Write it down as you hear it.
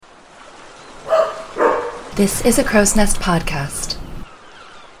This is a Crow's Nest podcast.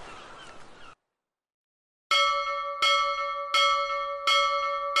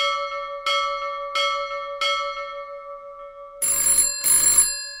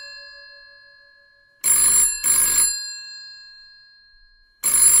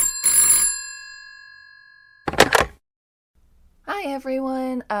 Hi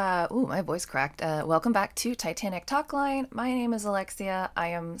everyone. My voice cracked. Welcome back to Titanic Talkline. My name is Alexia. I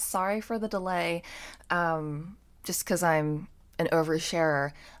am sorry for the delay. Just because I'm an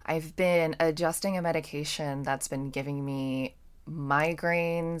oversharer. I've been adjusting a medication that's been giving me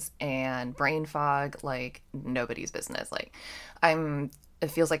migraines and brain fog like nobody's business. It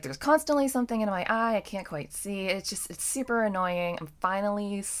feels like there's constantly something in my eye. I can't quite see. It's super annoying. I'm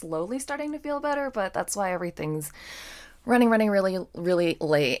finally slowly starting to feel better, but that's why everything's running really, really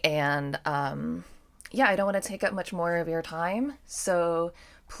late. And I don't want to take up much more of your time. So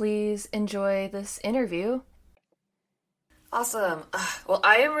please enjoy this interview. Awesome. Well,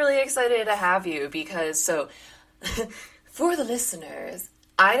 I am really excited to have you because, for the listeners,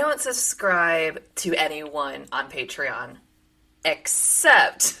 I don't subscribe to anyone on Patreon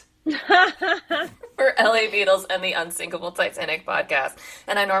except for LA Beadles and the Unsinkable Titanic podcast.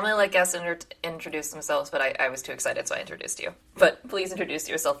 And I normally let guests introduce themselves, but I was too excited, so I introduced you. But please introduce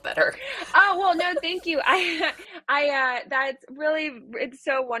yourself better. Oh, well, no, thank you. That's really, it's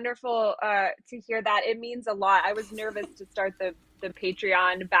so wonderful to hear that. It means a lot. I was nervous to start the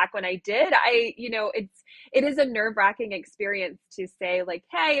Patreon back when I did. It is a nerve-wracking experience to say, like,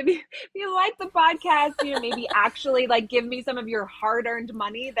 hey, if you like the podcast, maybe actually like give me some of your hard-earned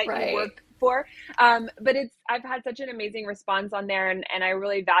money that you work for. But I've had such an amazing response on there, and I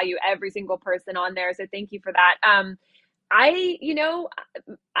really value every single person on there. So thank you for that. My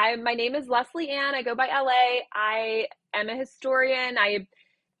name is Leslie Ann. I go by LA. I am a historian.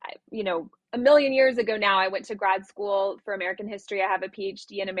 A million years ago now, I went to grad school for American history. I have a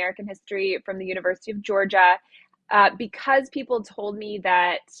PhD in American history from the University of Georgia. Because people told me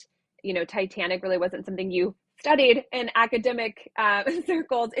that, Titanic really wasn't something you studied in academic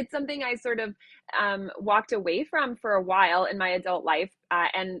circles. It's something I sort of walked away from for a while in my adult life.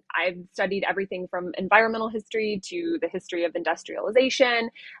 And I've studied everything from environmental history to the history of industrialization.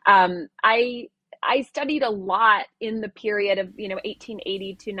 I studied a lot in the period of,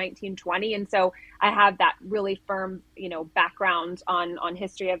 1880 to 1920. And so I have that really firm, background on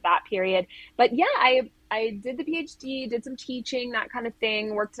history of that period. But yeah, I did the PhD, did some teaching, that kind of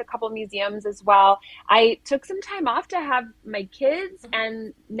thing, worked at a couple of museums as well. I took some time off to have my kids.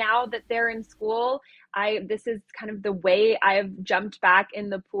 And now that they're in school, this is kind of the way I've jumped back in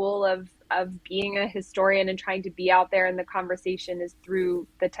the pool of being a historian and trying to be out there in the conversation is through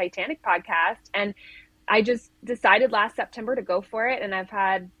the Titanic podcast. And I just decided last September to go for it. And I've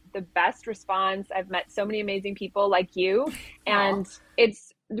had the best response. I've met so many amazing people like you. And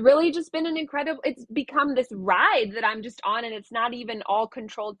it's really just been it's become this ride that I'm just on, and it's not even all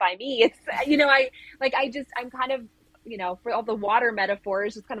controlled by me. It's, I'm kind of, for all the water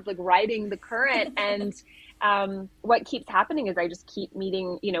metaphors, just kind of like riding the current. And what keeps happening is I just keep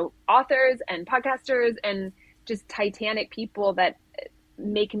meeting, authors and podcasters and just Titanic people that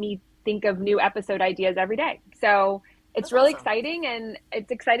make me think of new episode ideas every day. So it's That's really awesome. Exciting, and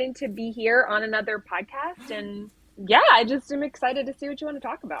it's exciting to be here on another podcast. And yeah, I just am excited to see what you want to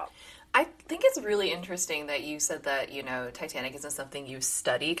talk about. I think it's really interesting that you said that, Titanic isn't something you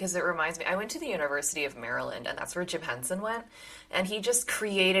study, because it reminds me, I went to the University of Maryland, and that's where Jim Henson went, and he just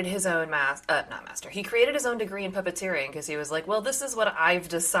created his own he created his own degree in puppeteering, because he was like, well, this is what I've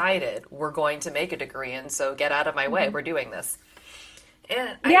decided we're going to make a degree in, so get out of my way, we're doing this.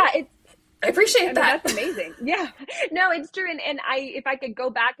 And I appreciate that. That's amazing. Yeah, no, it's true. And if I could go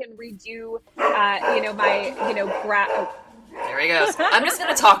back and redo, There he goes. I'm just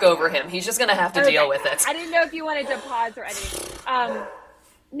going to talk over him. He's just going to have to deal with it. I didn't know if you wanted to pause or anything.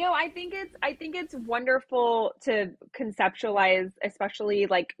 No, I think it's wonderful to conceptualize, especially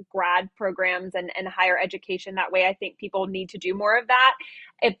like grad programs and higher education that way. I think people need to do more of that.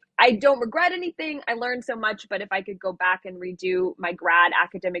 If I don't regret anything, I learned so much, but if I could go back and redo my grad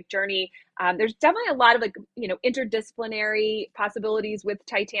academic journey, there's definitely a lot of interdisciplinary possibilities with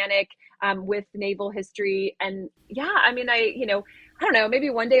Titanic, with naval history. And yeah, I mean, I don't know, maybe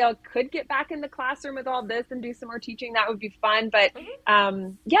one day I could get back in the classroom with all this and do some more teaching. That would be fun. But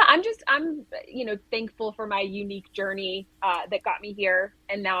I'm thankful for my unique journey that got me here.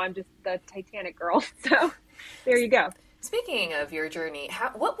 And now I'm just the Titanic girl. So there you go. Speaking of your journey,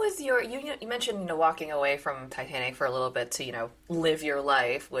 what was you mentioned, walking away from Titanic for a little bit to, live your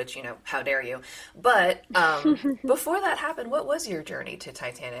life, which, how dare you? But before that happened, what was your journey to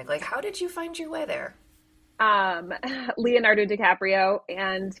Titanic? Like, how did you find your way there? Leonardo DiCaprio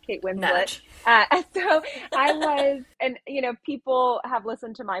and Kate Winslet. Match. So I was, and people have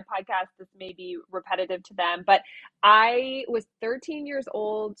listened to my podcast. This may be repetitive to them, but I was 13 years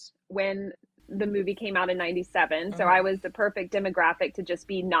old when the movie came out in 97. So I was the perfect demographic to just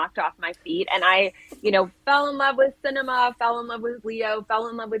be knocked off my feet. And I, fell in love with cinema, fell in love with Leo, fell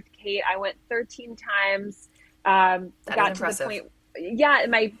in love with Kate. I went 13 times, got to the point. Yeah,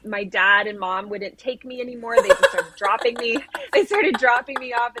 my dad and mom wouldn't take me anymore. They just started dropping me. They started dropping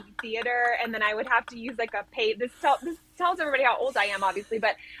me off at the theater, and then I would have to use like a pay. This tells everybody how old I am, obviously,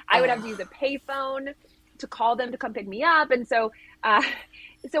 but I would have to use a payphone to call them to come pick me up, and so I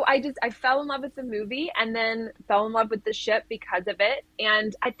fell in love with the movie, and then fell in love with the ship because of it,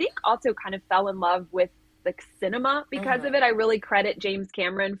 and I think also kind of fell in love with like cinema because of it. I really credit James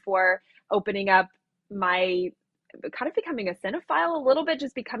Cameron for opening up my kind of becoming a cinephile a little bit,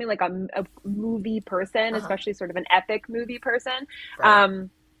 just becoming like a movie person, especially sort of an epic movie person. Right.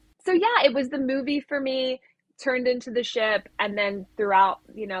 So yeah, it was the movie for me, turned into the ship. And then throughout,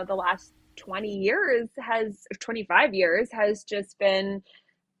 the last 25 years has just been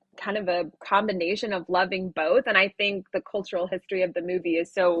kind of a combination of loving both. And I think the cultural history of the movie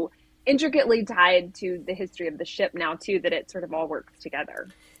is so intricately tied to the history of the ship now too, that it sort of all works together.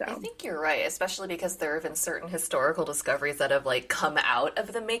 So I think you're right, especially because there have been certain historical discoveries that have like come out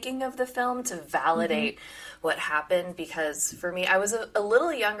of the making of the film to validate what happened. Because for me, I was a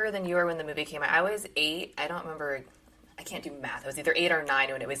little younger than you were when the movie came out. I was 8. I don't remember. I can't do math. I was either 8 or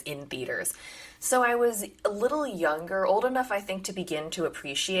 9 when it was in theaters. So I was a little younger, old enough, I think, to begin to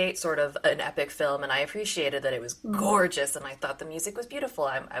appreciate sort of an epic film, and I appreciated that it was gorgeous, and I thought the music was beautiful.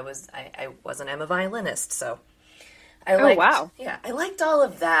 I wasn't. I'm a violinist, so I liked, wow. Yeah, I liked all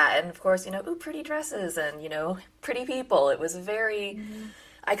of that, and of course, pretty dresses and pretty people. It was very.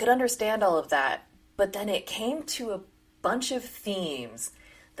 I could understand all of that, but then it came to a bunch of themes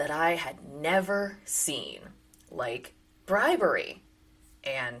that I had never seen, like bribery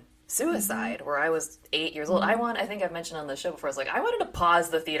and suicide, where I was 8 years old. I think I've mentioned on the show before, I was like, I wanted to pause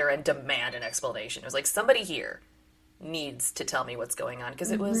the theater and demand an explanation. It was like, somebody here needs to tell me what's going on,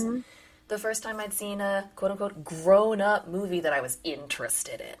 because it was the first time I'd seen a quote-unquote grown-up movie that I was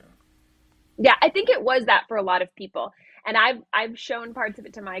interested in. Yeah, I think it was that for a lot of people. And I've shown parts of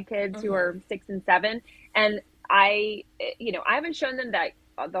it to my kids who are 6 and 7, and I haven't shown them that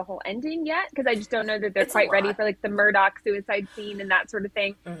the whole ending yet, because I just don't know that they're quite ready for like the Murdoch suicide scene and that sort of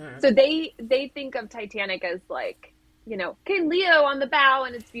thing. So they think of Titanic as like, okay, Leo on the bow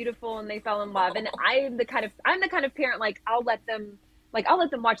and it's beautiful and they fell in love. And I'm the kind of parent, like I'll let them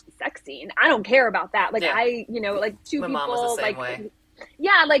watch the sex scene. I don't care about that. Like like two My people mom was the same like way.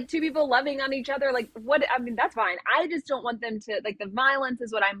 Yeah, like two people loving on each other. Like that's fine. I just don't want them to, like, the violence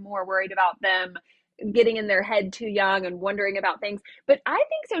is what I'm more worried about, them getting in their head too young and wondering about things. But I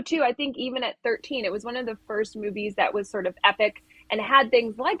think so too. I think even at 13, it was one of the first movies that was sort of epic and had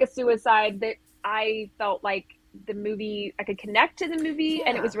things like a suicide that I felt like the movie, I could connect to the movie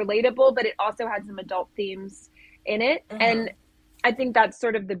and it was relatable, but it also had some adult themes in it. And I think that's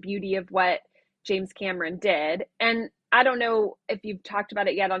sort of the beauty of what James Cameron did. And I don't know if you've talked about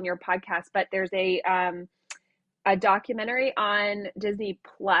it yet on your podcast, but there's a documentary on Disney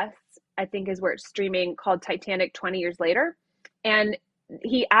Plus, I think is where it's streaming, called Titanic 20 Years Later. And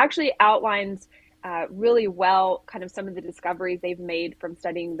he actually outlines really well kind of some of the discoveries they've made from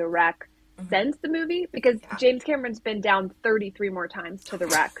studying the wreck since the movie, because James Cameron's been down 33 more times to the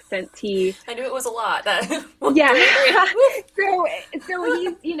wreck since he... I knew it was a lot. Yeah.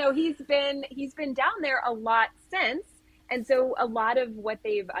 So he's been down there a lot since. And so a lot of what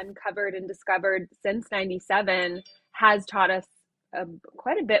they've uncovered and discovered since 97 has taught us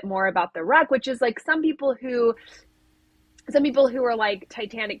quite a bit more about the wreck, which is like some people who are like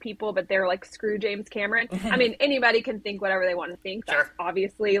Titanic people, but they're like, screw James Cameron. I mean, anybody can think whatever they want to think. That's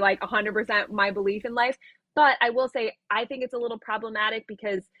obviously like 100% my belief in life. But I will say, I think it's a little problematic,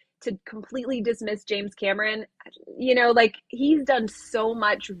 because to completely dismiss James Cameron, like, he's done so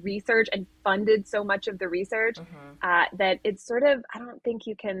much research and funded so much of the research that it's sort of, I don't think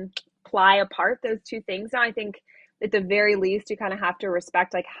you can ply apart those two things. Now, I think at the very least, you kind of have to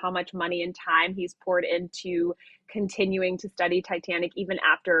respect like how much money and time he's poured into continuing to study Titanic, even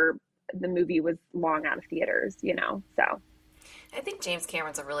after the movie was long out of theaters, so. I think James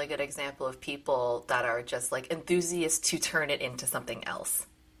Cameron's a really good example of people that are just like enthusiasts to turn it into something else.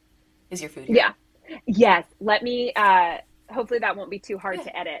 Is your food here? Yeah. Yes. Let me, hopefully that won't be too hard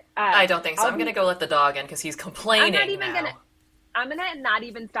to edit. I don't think so. I'm going to go let the dog in because he's complaining I'm going to not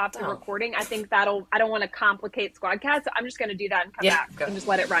even stop the recording. I think I don't want to complicate Squadcast, so I'm just going to do that and come back and just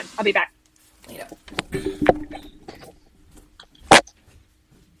let it run. I'll be back. Later. Come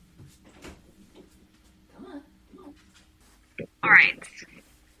on. All right.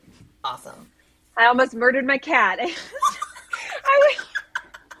 Awesome. I almost murdered my cat. Was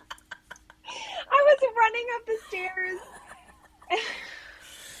I was running up the stairs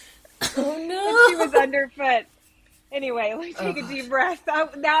Oh and she was no. underfoot. Anyway, let me Oh take a gosh. deep breath.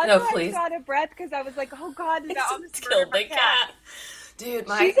 That's No, why I was so please. out of breath because I was like, oh God, did I I almost just murder killed my the cat? cat. Dude,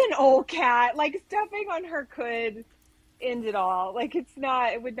 She's an old cat. Like stepping on her could end it all. Like it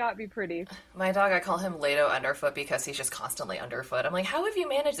would not be pretty. my dog, I call him Lato Underfoot because he's just constantly underfoot. I'm like, how have you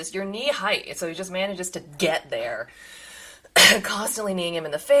managed this? You're knee height, so he just manages to get there. Constantly kneeing him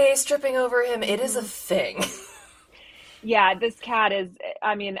in the face, tripping over him. It is a Hmm. thing. Yeah, this cat is,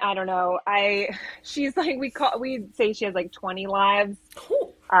 I mean, I don't know. She's like, we say she has like 20 lives.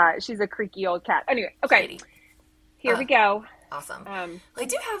 Ooh, She's a creaky old cat. Anyway, okay, kitty. here we go. Awesome. Um, I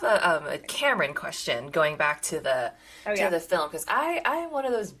do have a Cameron question going back oh to yeah. the film because I'm one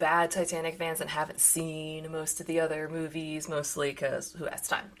of those bad Titanic fans and haven't seen most of the other movies, mostly because who has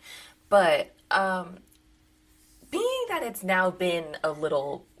time. But being that it's now been a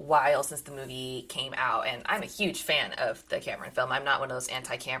little while since the movie came out, and I'm a huge fan of the Cameron film, I'm not one of those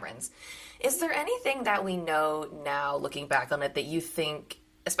anti-Camerons. Is there anything that we know now, looking back on it, that you think,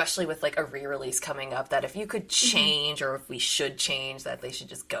 especially with like a re-release coming up, that if you could Hmm. change or if we should change, that they should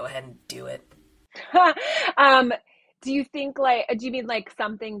just go ahead and do it? um, do you think do you mean like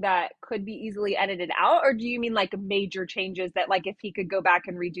something that could be easily edited out, or do you mean like major changes that like if he could go back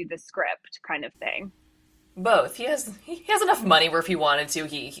and redo the script kind of thing? Both. He has enough money where if he wanted to,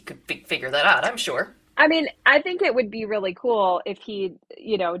 he could figure that out. I'm sure. I mean, I think it would be really cool if he,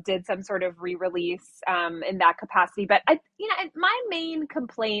 did some sort of re-release in that capacity. But my main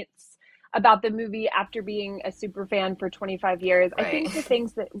complaints about the movie after being a super fan for 25 years, I Right. think the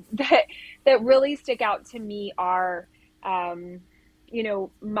things that really stick out to me are, um,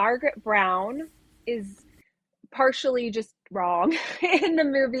 Margaret Brown is partially just wrong in the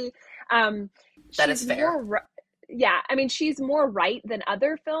movie. Um, That is she's fair. yeah, I mean, she's more right than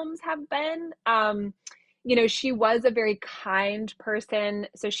other films have been. She was a very kind person,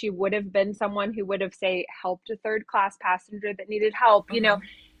 so she would have been someone who would have, say, helped a third class passenger that needed help. Hmm.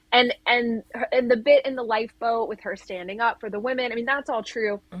 And the bit in the lifeboat with her standing up for the women, I mean, that's all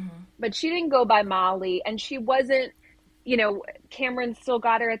true. Hmm. But she didn't go by Molly, and she wasn't, you know, Cameron still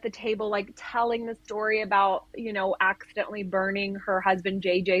got her at the table, like telling the story about, accidentally burning her husband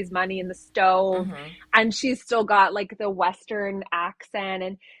JJ's money in the stove. Hmm. And she's still got like the Western accent.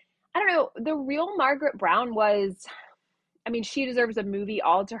 And I don't know, the real Margaret Brown was, I mean, she deserves a movie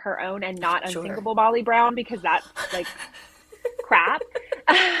all to her own and not Sure. Unsinkable Molly Brown because that's like crap.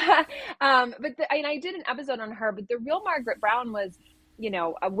 And I did an episode on her, but the real Margaret Brown was,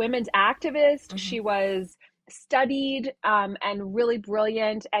 a women's activist. She Hmm. was studied and really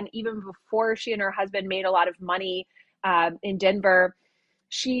brilliant. And even before she and her husband made a lot of money in Denver,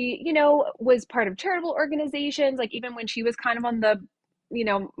 she, was part of charitable organizations. Like even when she was kind of on the,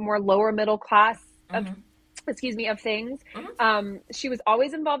 more lower middle class of, Hmm. excuse me, of things, Hmm. she was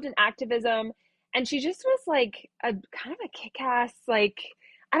always involved in activism. And she just was like a kind of a kick-ass, like,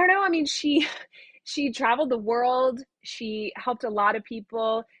 I don't know. I mean, she traveled the world. She helped a lot of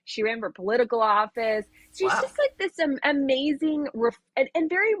people. She ran for political office. She's Wow. just like this amazing and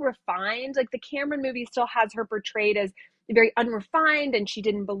very refined. Like the Cameron movie still has her portrayed as very unrefined, and she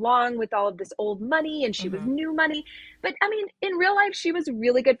didn't belong with all of this old money, and she was Hmm. new money. But I mean, in real life, she was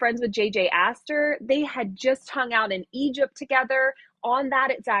really good friends with JJ Astor. They had just hung out in Egypt together on that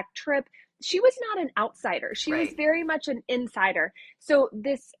exact trip. She was not an outsider. She was Right. very much an insider. So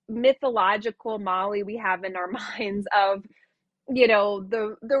this mythological Molly we have in our minds of,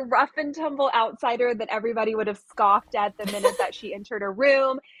 the rough and tumble outsider that everybody would have scoffed at the minute that she entered a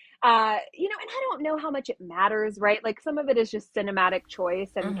room. And I don't know how much it matters, right? Like some of it is just cinematic choice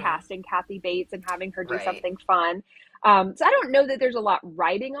and Hmm. casting Kathy Bates and having her do Right. something fun. So I don't know that there's a lot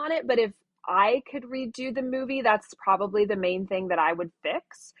writing on it, but if I could redo the movie, that's probably the main thing that I would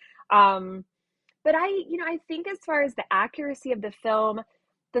fix. Um, but I think as far as the accuracy of the film,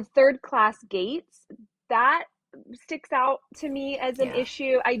 the third class gates, that sticks out to me as an Yeah.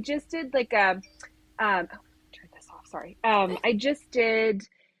 issue. I just did like oh, turn this off, sorry. I just did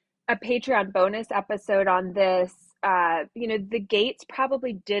a Patreon bonus episode on this. The gates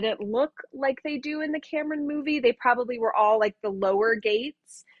probably didn't look like they do in the Cameron movie. They probably were all like the lower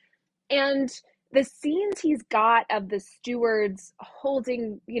gates. And the scenes he's got of the stewards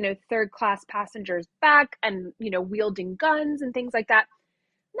holding, third class passengers back and, wielding guns and things like that,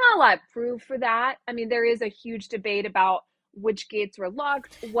 not a lot of proof for that. I mean, there is a huge debate about which gates were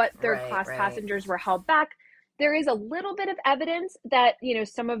locked, what third class passengers were held back. There is a little bit of evidence that,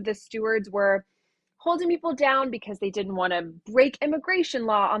 some of the stewards were holding people down because they didn't want to break immigration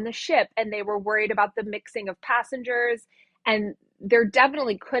law on the ship, and they were worried about the mixing of passengers. And there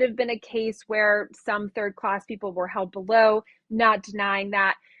definitely could have been a case where some third class people were held below, not denying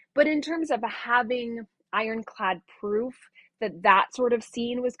that. But in terms of having ironclad proof that that sort of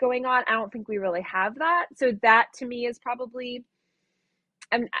scene was going on, I don't think we really have that. So that to me is probably,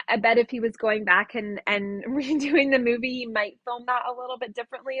 I bet if he was going back and redoing the movie, he might film that a little bit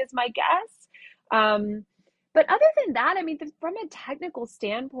differently, is my guess. But other than that, I mean, from a technical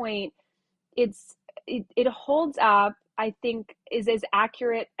standpoint, it holds up. I think is as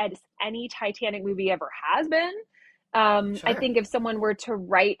accurate as any Titanic movie ever has been. Sure. I think if someone were to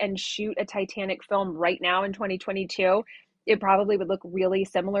write and shoot a Titanic film right now in 2022, it probably would look really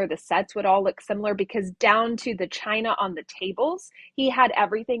similar. The sets would all look similar because down to the china on the tables, he had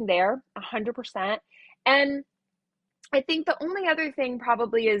everything there 100%. And I think the only other thing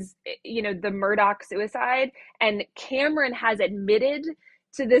probably is, the Murdoch suicide, and Cameron has admitted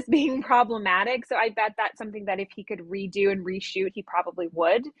to this being problematic. So I bet that's something that if he could redo and reshoot, he probably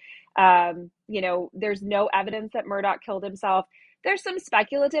would. There's no evidence that Murdoch killed himself. There's some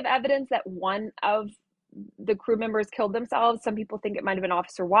speculative evidence that one of the crew members killed themselves. Some people think it might have been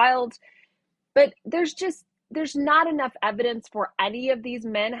Officer Wilde, but there's not enough evidence for any of these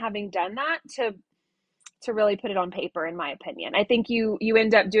men having done that to really put it on paper, in my opinion. I think you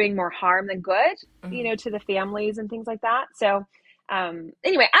end up doing more harm than good, to the families and things like that. So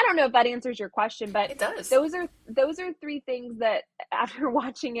anyway, I don't know if that answers your question, but it does. Those are three things that after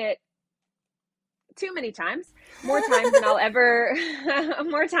watching it too many times, more times than I'll ever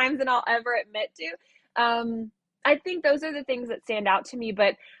admit to, I think those are the things that stand out to me.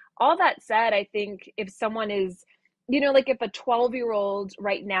 But all that said, I think if someone is, like if a 12-year-old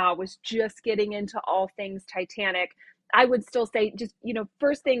right now was just getting into all things Titanic, I would still say just,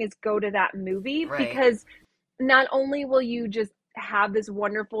 first thing is go to that movie, because not only will you just have this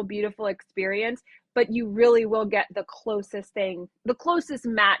wonderful, beautiful experience, but you really will get the closest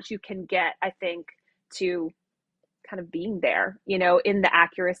match you can get, I think, to kind of being there, in the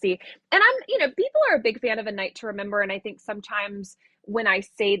accuracy. And people are a big fan of A Night to Remember. And I think sometimes when I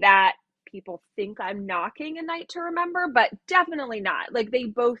say that, people think I'm knocking A Night to Remember, but definitely not. Like, they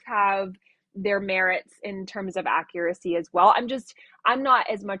both have their merits in terms of accuracy as well. I'm not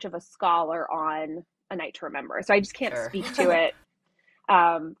as much of a scholar on A Night to Remember, so I just can't speak to it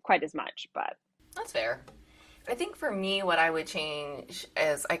quite as much, but that's fair. I think for me, what I would change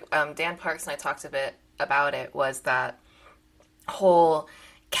is, Dan Parks and I talked a bit about it, was that whole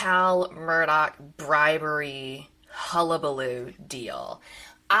Cal Murdoch bribery hullabaloo deal.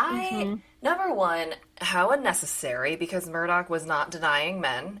 Number one, how unnecessary, because Murdoch was not denying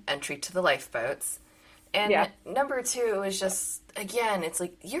men entry to the lifeboats. And number two is just, again, it's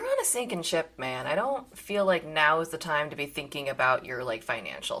like, you're on a sinking ship, man. I don't feel like now is the time to be thinking about your,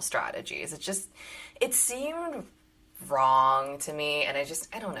 financial strategies. It seemed wrong to me, and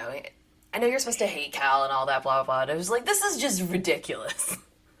I don't know. I know you're supposed to hate Cal and all that, blah, blah, blah. And I was like, this is just ridiculous.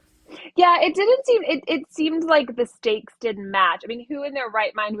 Yeah, it seemed like the stakes didn't match. I mean, who in their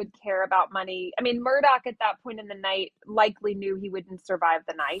right mind would care about money? I mean, Murdoch at that point in the night likely knew he wouldn't survive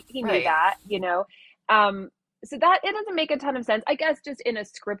the night. He knew that, so that, it doesn't make a ton of sense. I guess just in a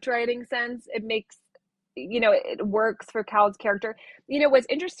script writing sense, it makes, it works for Cal's character. What's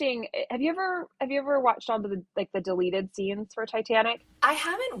interesting, have you ever watched all the the deleted scenes for Titanic? I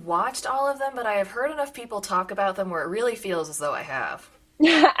haven't watched all of them, but I have heard enough people talk about them where it really feels as though I have.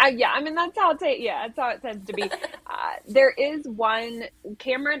 Yeah, I mean, that's how it tends to be. There is one,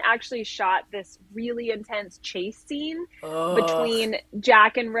 Cameron actually shot this really intense chase scene between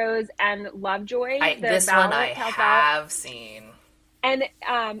Jack and Rose and Lovejoy. This one I have seen. And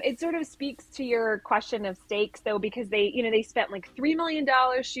it sort of speaks to your question of stakes, though, because they spent like $3 million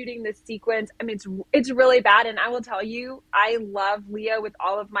shooting this sequence. I mean, it's really bad. And I will tell you, I love Leo with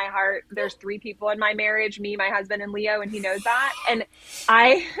all of my heart. There's 3 people in my marriage, me, my husband, and Leo, and he knows that. And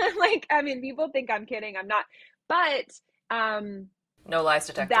I people think I'm kidding. I'm not. But no lies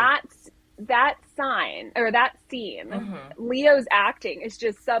detected. That scene, Leo's acting is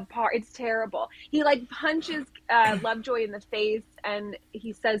just subpar. It's terrible. He punches Lovejoy in the face, and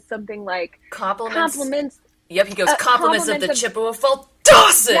he says something like compliments. Yep, he goes compliments of the Chippewa Fall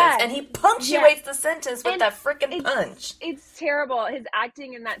Dawson, and he punctuates the sentence with that frickin' punch. It's terrible. His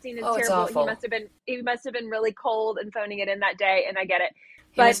acting in that scene is terrible. It's awful. He must have been really cold and phoning it in that day, and I get it.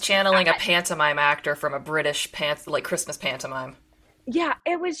 He was channeling a pantomime actor from a British Christmas pantomime. Yeah,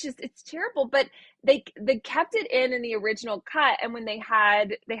 it's terrible. But they kept it in the original cut, and when they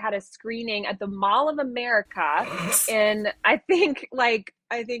had a screening at the Mall of America in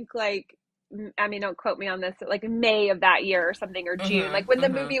I mean, don't quote me on this, like May of that year or something, or June, like when the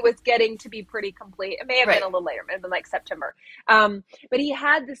movie was getting to be pretty complete. It may have been a little later, it may have been like September. But he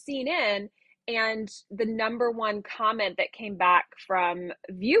had the scene in, and the number one comment that came back from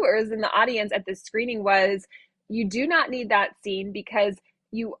viewers in the audience at this screening was, you do not need that scene because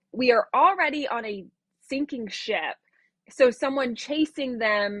we are already on a sinking ship. So someone chasing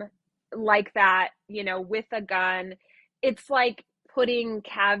them like that, with a gun, it's like putting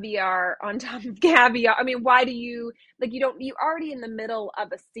caviar on top of caviar. I mean, why do you, like, you're already in the middle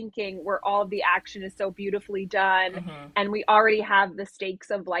of a sinking where all of the action is so beautifully done, and we already have the stakes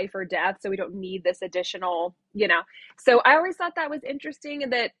of life or death, so we don't need this additional, So I always thought that was interesting,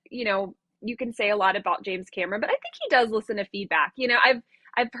 and that, you can say a lot about James Cameron, but I think he does listen to feedback.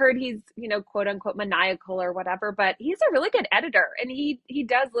 I've heard he's, quote unquote maniacal or whatever, but he's a really good editor, and he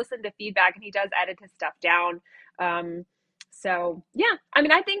does listen to feedback, and he does edit his stuff down. So yeah, I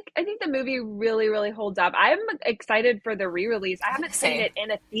mean, I think the movie really, really holds up. I'm excited for the re-release. I haven't seen it in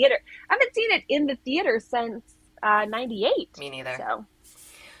a theater. I haven't seen it in the theater since 98. Me neither. So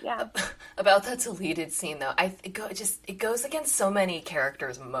yeah. About that deleted scene though, it goes against so many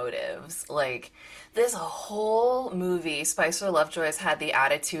characters' motives. Like, this whole movie, Spicer Lovejoy's had the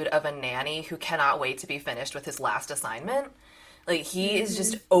attitude of a nanny who cannot wait to be finished with his last assignment. Like, he is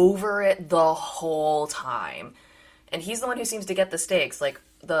just over it the whole time. And he's the one who seems to get the stakes. Like,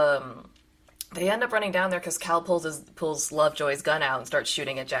 they end up running down there because Cal pulls Lovejoy's gun out and starts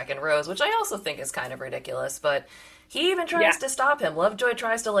shooting at Jack and Rose, which I also think is kind of ridiculous. But he even tries to stop him. Lovejoy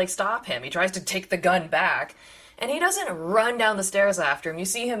tries to, stop him. He tries to take the gun back. And he doesn't run down the stairs after him. You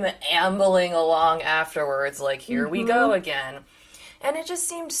see him ambling along afterwards, like, here we go again. And it just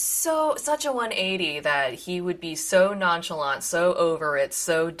seemed such a 180 that he would be so nonchalant, so over it,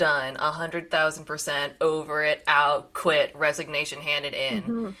 so done, 100,000% over it, out, quit, resignation handed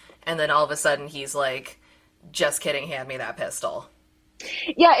in. And then all of a sudden he's like, just kidding, hand me that pistol.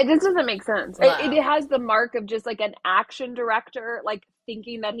 Yeah, it just doesn't make sense. Wow. It has the mark of just like an action director, like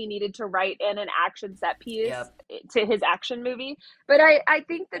thinking that he needed to write in an action set piece to his action movie. But I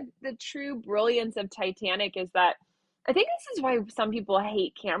think that the true brilliance of Titanic is that I think this is why some people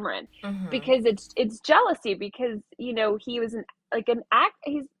hate Cameron, because it's jealousy, because he was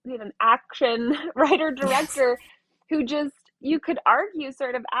he's an action writer director who just, you could argue,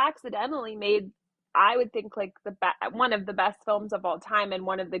 sort of accidentally made, I would think, like one of the best films of all time and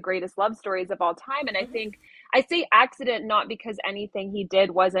one of the greatest love stories of all time. And I think I say accident not because anything he did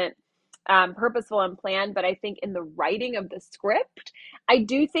wasn't purposeful and planned, but I think in the writing of the script, I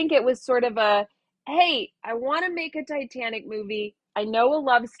do think it was sort of a, hey, I want to make a Titanic movie. I know a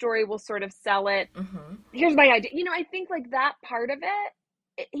love story will sort of sell it. Here's my idea. I think like that part of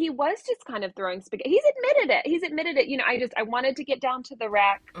it, he was just kind of throwing spaghetti. He's admitted it. I wanted to get down to the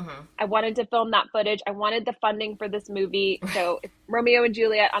wreck. I wanted to film that footage. I wanted the funding for this movie. So it's Romeo and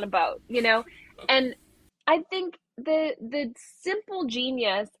Juliet on a boat, And I think the simple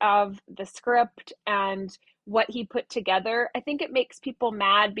genius of the script and what he put together, I think it makes people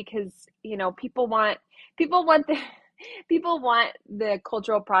mad because, people want the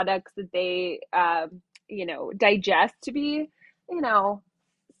cultural products that they, digest to be,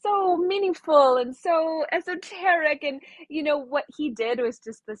 so meaningful and so esoteric. And, what he did was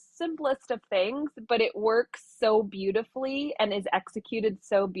just the simplest of things, but it works so beautifully and is executed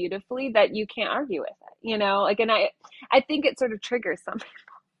so beautifully that you can't argue with it, and I think it sort of triggers some people.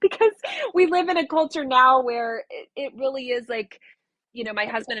 Because we live in a culture now where it really is like, my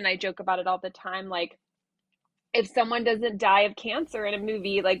husband and I joke about it all the time. Like, if someone doesn't die of cancer in a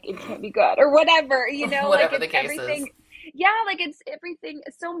movie, like, it can't be good or whatever, whatever like the case everything. Is. Yeah, like it's everything,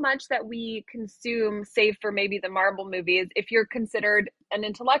 so much that we consume, save for maybe the Marvel movies. If you're considered an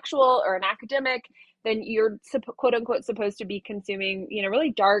intellectual or an academic, then you're quote unquote supposed to be consuming,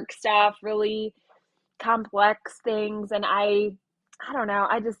 really dark stuff, really complex things. And I don't know.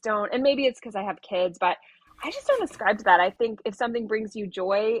 I just don't. And maybe it's because I have kids, but I just don't ascribe to that. I think if something brings you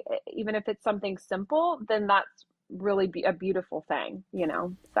joy, even if it's something simple, then that's really a beautiful thing,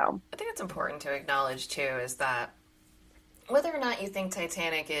 So I think it's important to acknowledge too is that whether or not you think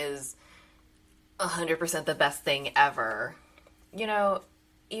Titanic is 100% the best thing ever,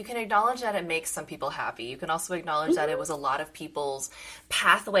 you can acknowledge that it makes some people happy. You can also acknowledge that it was a lot of people's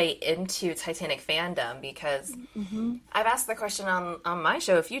pathway into Titanic fandom, because I've asked the question on my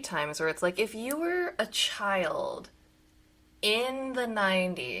show a few times where it's like, if you were a child in the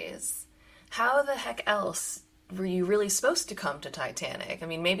 90s, how the heck else were you really supposed to come to Titanic? I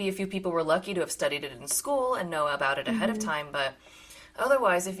mean, maybe a few people were lucky to have studied it in school and know about it ahead of Mm-hmm. time, but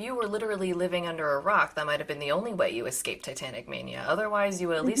otherwise, if you were literally living under a rock, that might have been the only way you escaped Titanic mania. Otherwise,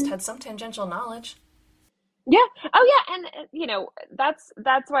 you at least Mm-hmm. had some tangential knowledge. Yeah. Oh, yeah. And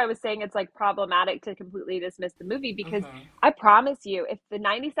that's why I was saying it's like problematic to completely dismiss the movie because Hmm. I promise you, if the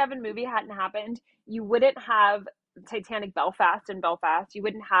 '97 movie hadn't happened, you wouldn't have Titanic Belfast in Belfast. You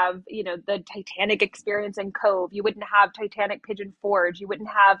wouldn't have, the Titanic experience in Cove. You wouldn't have Titanic Pigeon Forge. You wouldn't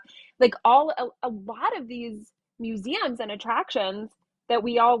have like a lot of these museums and attractions that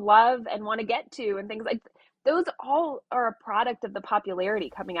we all love and want to get to and things like those all are a product of the popularity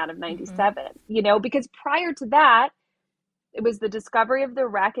coming out of Hmm. '97, because prior to that, it was the discovery of the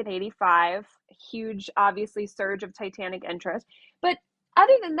wreck in '85, huge, obviously, surge of Titanic interest. But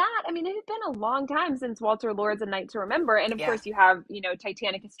other than that, I mean, it had been a long time since Walter Lord's A Night to Remember. And of Yeah. course, you have,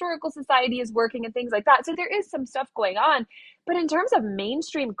 Titanic Historical Society is working and things like that. So there is some stuff going on. But in terms of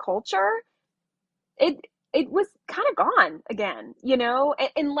mainstream culture, it it was kind of gone again,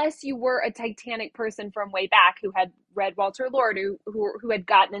 unless you were a Titanic person from way back who had read Walter Lord, who had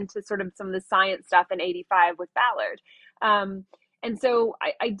gotten into sort of some of the science stuff in '85 with Ballard. And so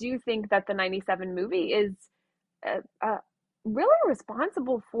I do think that the '97 movie is really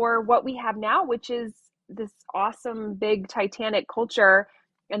responsible for what we have now, which is this awesome big Titanic culture.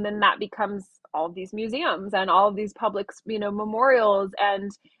 And then that becomes all of these museums and all of these public, memorials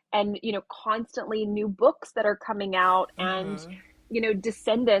and constantly new books that are coming out and Hmm.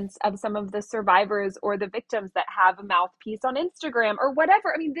 descendants of some of the survivors or the victims that have a mouthpiece on Instagram or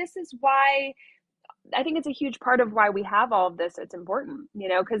whatever. I mean, this is why I think it's a huge part of why we have all of this. It's important,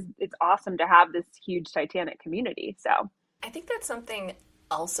 because it's awesome to have this huge Titanic community. So I think that's something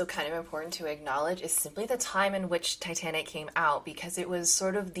also kind of important to acknowledge is simply the time in which Titanic came out because it was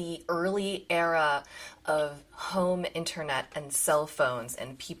sort of the early era of home internet and cell phones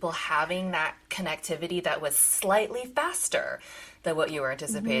and people having that connectivity that was slightly faster than what you were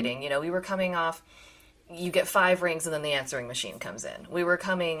mm-hmm. anticipating. You know, we were coming off, you get 5 rings and then the answering machine comes in. We were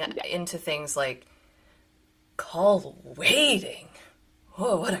coming Yeah. into things like call waiting.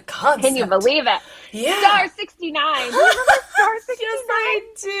 Whoa, what a Can you concept. believe it? Yeah. Star 69. Do you remember Star Yes, 69? I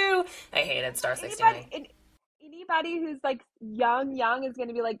do. I hated Star 69. Anybody who's like young is going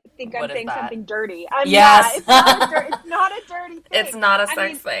to be like think I'm What is saying that? something dirty. I'm not. Yes. It's not a dirty It's thing. not a I sex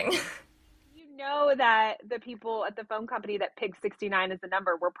mean, thing. you know that the people at the phone company that picked 69 as the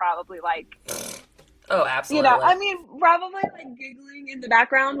number were probably like, Oh, absolutely. I mean, probably like giggling in the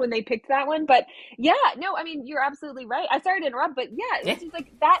background when they picked that one. But yeah, no, I mean, you're absolutely right. I sorry to interrupt, but yeah, Yeah. this is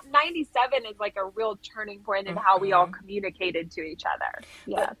like that '97 is like a real turning point in how we all Hmm. communicated to each other.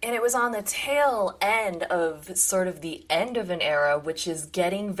 Yeah. And it was on the tail end of sort of the end of an era, which is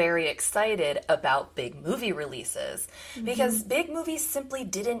getting very excited about big movie releases. Mm-hmm. Because big movies simply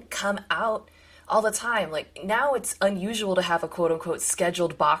didn't come out all the time. Like, now it's unusual to have a quote unquote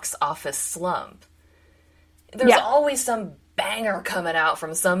scheduled box office slump. There's Yeah. always some banger coming out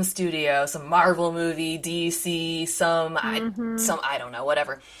from some studio, some Marvel movie, DC, Mm-hmm. some I don't know,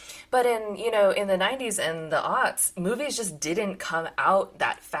 whatever. But in the 90s and the aughts, movies just didn't come out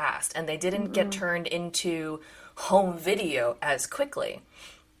that fast and they didn't get Mm-mm. turned into home video as quickly.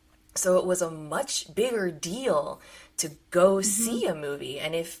 So it was a much bigger deal to go Mm-hmm. see a movie.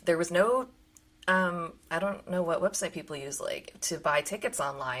 And if there was no I don't know what website people use like to buy tickets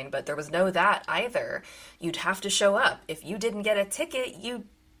online, but there was no that either. You'd have to show up. If you didn't get a ticket, you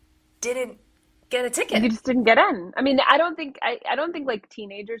didn't get a You ticket. just didn't get in. I mean, I don't think like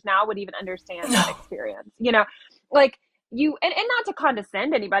teenagers now would even understand that No. experience. Like and not to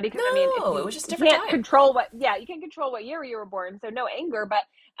condescend anybody because I mean, if No, it you was just a you different can't time. control you can control what year you were born, so no anger, but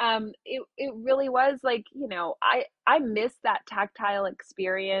it really was like, I miss that tactile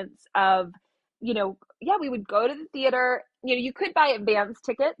experience of, yeah, we would go to the theater. You could buy advance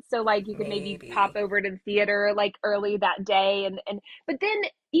tickets, so like you could maybe pop Maybe. over to the theater like early that day and but then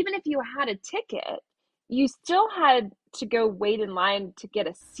even if you had a ticket, you still had to go wait in line to get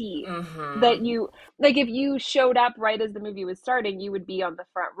a seat that Mm-hmm. you like if you showed up right as the movie was starting, you would be on the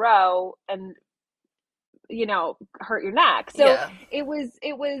front row and hurt your neck. So Yeah. it was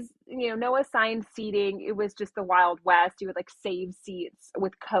no assigned seating. It was just the Wild West. You would like save seats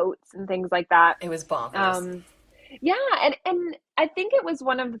with coats and things like that. It was bonkers. um yeah, and I think it was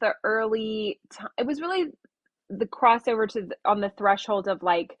one of the it was really the crossover on the threshold of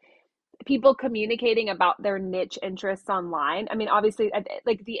like people communicating about their niche interests online. I mean, obviously,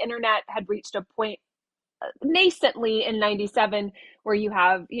 like the internet had reached a point nascently in '97 where you've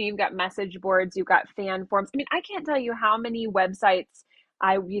got message boards, you've got fan forums. I mean, I can't tell you how many websites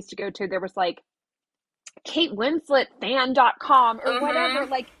I used to go to. There was like KateWinsletFan.com or whatever.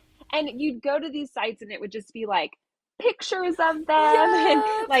 Mm-hmm. Like, and you'd go to these sites and it would just be like pictures of them and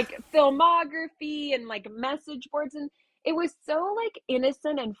Yep. like filmography and like message boards. And it was so like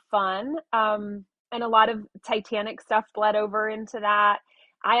innocent and fun. And a lot of Titanic stuff bled over into that.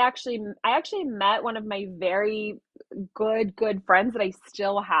 I actually met one of my very good friends that I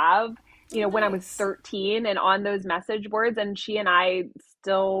still have, Oh, when I was nice. 13, and on those message boards, and she and I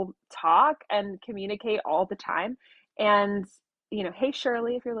still talk and communicate all the time. And hey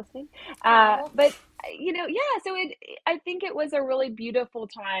Shirley, if you're listening. Oh. But yeah, so I think it was a really beautiful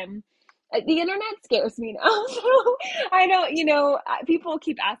time. The internet scares me now. So I don't, people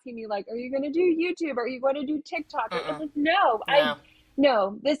keep asking me like, are you going to do YouTube? Are you going to do TikTok? I'm Mm-mm. like, no, No.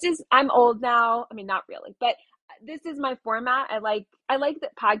 no, I'm old now. I mean, not really, but this is my format. I like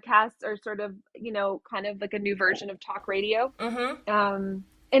that podcasts are sort of, kind of like a new version of talk radio. Mm-hmm.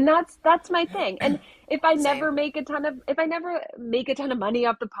 And that's my thing. And Same. if I never make a ton of money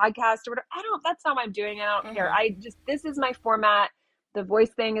off the podcast or whatever, that's not what I'm doing. I don't care. Mm-hmm. This is my format. The voice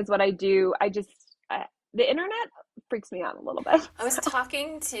thing is what I do. The internet freaks me out a little bit. I was So,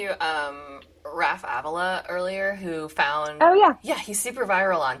 talking to Raf Avila earlier, who found, oh yeah. yeah, he's super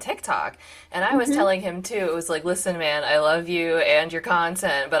viral on TikTok. And I was Hmm. telling him too, it was like, listen, man, I love you and your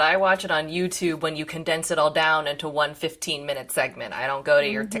content, but I watch it on YouTube when you condense it all down into one 15-minute segment. I don't go to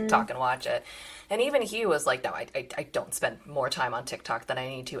your Hmm. TikTok and watch it. And even he was like, no, I don't spend more time on TikTok than I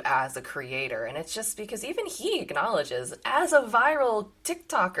need to as a creator. And it's just because even he acknowledges, as a viral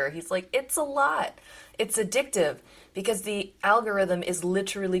TikToker, he's like, it's a lot. It's addictive because the algorithm is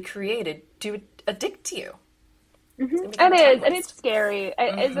literally created to addict you. Hmm. It's going to become It time is, and it's waste. scary.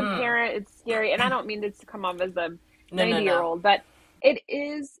 As a Mm-hmm. parent, it's scary, and I don't mean this to come off as a No, no, 90 year no. old, but it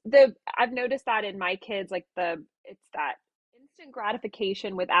is the I've noticed that in my kids, like it's that instant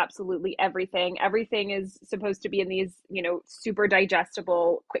gratification with absolutely everything. Everything is supposed to be in these, super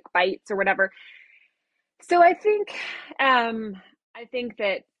digestible quick bites or whatever. So I think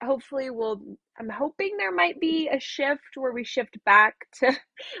that hopefully I'm hoping there might be a shift where we shift back to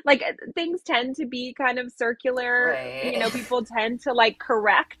like things tend to be kind of circular, Right. people tend to like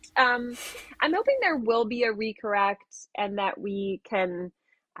correct. I'm hoping there will be a recorrect and that we can,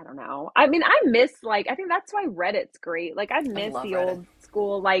 I don't know. I mean, I think that's why Reddit's great. Like I I miss love the Reddit. old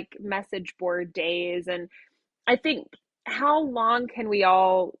school like message board days. And I think, how long can we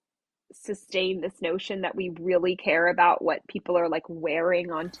all sustain this notion that we really care about what people are like wearing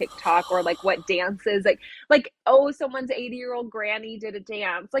on TikTok, or like what dances, like oh, someone's 80-year-old granny did a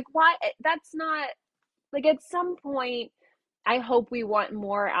dance. Like why? That's not like, at some point I hope we want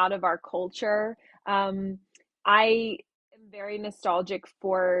more out of our culture. I am very nostalgic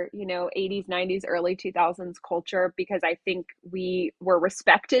for, 80s, 90s, early 2000s culture, because I think we were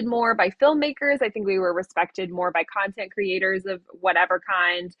respected more by filmmakers. I think we were respected more by content creators of whatever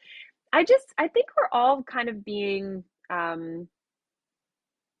kind. I think we're all kind of being,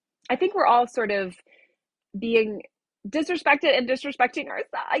 I think we're all sort of being disrespected and disrespecting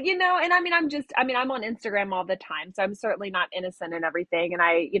ourselves, and I'm on Instagram all the time, so I'm certainly not innocent in everything. And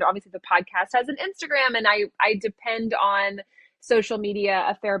obviously the podcast has an Instagram, and I depend on social media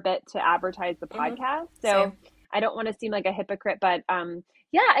a fair bit to advertise the Mm-hmm. podcast. So Same. I don't want to seem like a hypocrite, but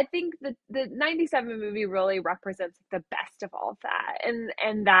yeah, I think the 97 movie really represents the best of all of that,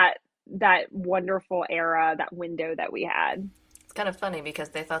 and that wonderful era, that window that we had. It's kind of funny because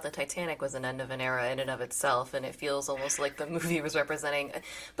they thought the Titanic was an end of an era in and of itself, and it feels almost like the movie was representing.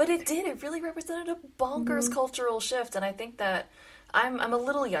 But it did. It really represented a bonkers Hmm. cultural shift, and I think that I'm a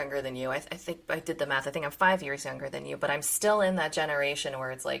little younger than you. I think I did the math. I think I'm 5 years younger than you, but I'm still in that generation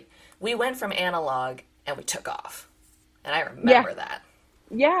where it's like we went from analog and we took off, and I Yeah. remember that.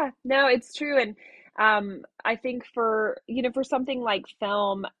 Yeah, no, it's true. And I think for something like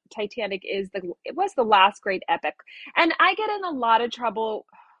film, Titanic it was the last great epic. And I get in a lot of trouble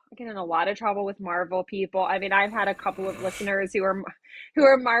with Marvel people. I mean, I've had a couple of listeners who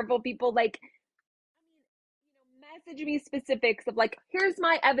are Marvel people, like, message me specifics of like, here's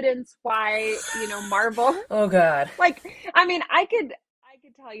my evidence why, Marvel. Oh God. Like, I could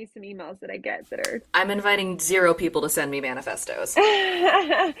tell you some emails that I get that are I'm inviting 0 people to send me manifestos.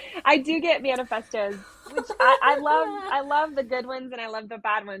 I do get manifestos, which I love. I love the good ones and I love the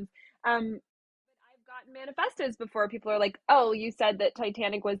bad ones. I've gotten manifestos before. People are like, "Oh, you said that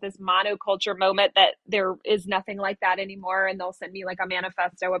Titanic was this monoculture moment, that there is nothing like that anymore," and they'll send me like a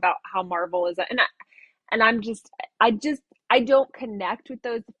manifesto about how Marvel is, I just I don't connect with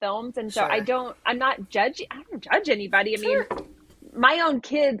those films, and so Sure. I'm not judging. I don't judge anybody. I mean, Sure. my own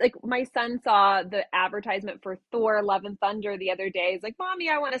kids, like my son saw the advertisement for Thor: Love and Thunder the other day. He's like, "Mommy,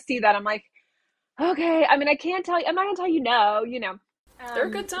 I want to see that." I'm like, Okay, I mean, I can't tell you. I'm not gonna tell you no. They're a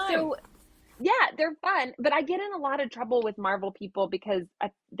good time. So yeah, they're fun, but I get in a lot of trouble with Marvel people because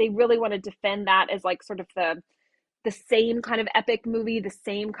they really want to defend that as like sort of the same kind of epic movie, the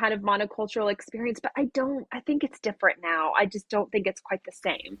same kind of monocultural experience. But I don't. I think it's different now. I just don't think it's quite the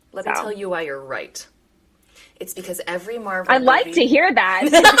same. Let me tell So you why you're right. It's because every Marvel I like to movie. hear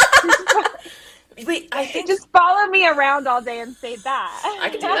that. Wait, I think Just follow me around all day and say I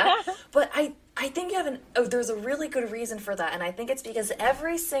could do that. that. But I think you have there's a really good reason for that, and I think it's because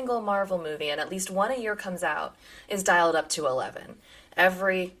every single Marvel movie, and at least one a year comes out, is dialed up to 11.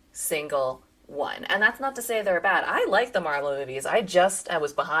 Every single one. And that's not to say they're bad. I like the Marvel movies. I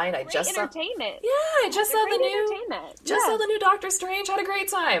was behind. I Great just saw. entertainment. Yeah, I just saw the new. Entertainment. Just saw the new Doctor Strange. Had a great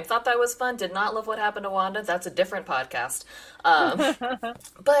time. Thought that was fun. Did not love what happened to Wanda. That's a different podcast.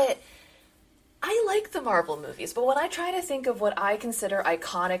 But I like the Marvel movies, but when I try to think of what I consider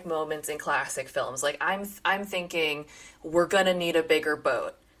iconic moments in classic films, like I'm thinking we're gonna need a bigger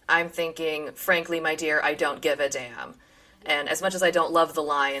boat. I'm thinking, frankly, my dear, I don't give a damn. And as much as I don't love the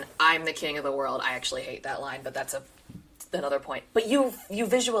line, I'm the king of the world, I actually hate that line, but that's another point. But you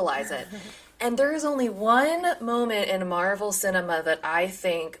visualize it. And there is only one moment in Marvel cinema that I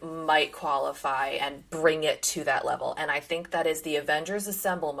think might qualify and bring it to that level. And I think that is the Avengers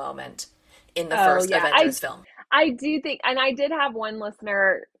Assemble moment in the first Avengers film. I do think, and I did have one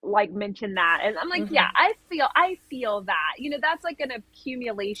listener like mention that, and I'm like, yeah, I feel that, that's like an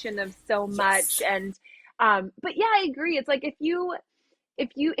accumulation of so much, and but yeah, I agree. It's like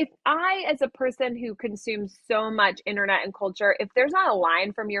if I, as a person who consumes so much internet and culture, if there's not a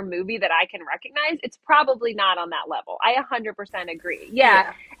line from your movie that I can recognize, it's probably not on that level. I 100% agree.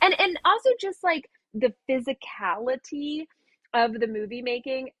 Yeah. And also just like the physicality of the movie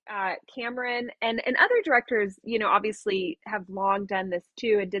making, Cameron and other directors, obviously have long done this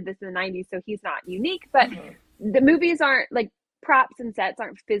too and did this in the 90s, so he's not unique, but the movies aren't like, props and sets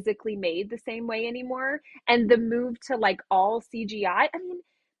aren't physically made the same way anymore. And the move to like all CGI, I mean,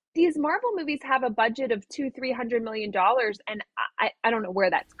 these Marvel movies have a budget of $200-300 million, and I don't know where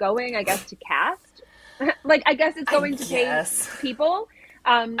that's going. I guess to cast, like I guess it's going to pay people.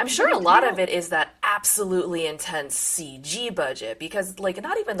 I'm sure a lot of it is that absolutely intense CG budget, because like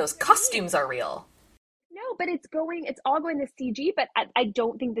not even those costumes are real. No, but it's all going to CG, but I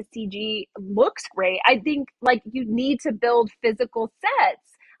don't think the CG looks great. I think like you need to build physical sets.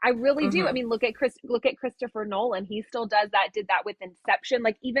 I really do. I mean, look at Christopher Nolan. He still did that with Inception.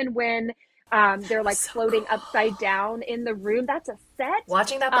 Like even when they're like floating upside down in the room, that's a set.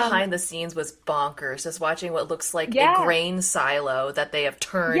 Watching that behind the scenes was bonkers. Just watching what looks like a grain silo that they have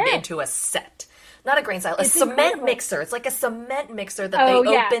turned into a set. Not a grain silo, a cement mixer. It's like a cement mixer that they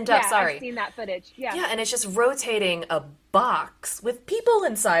opened up. Sorry. I've seen that footage. Yeah. Yeah, and it's just rotating a box with people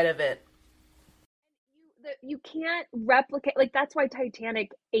inside of it. You can't replicate, like that's why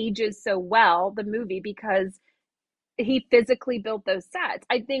Titanic ages so well, the movie, because he physically built those sets.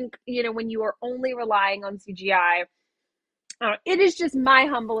 I think, when you are only relying on CGI, it is just my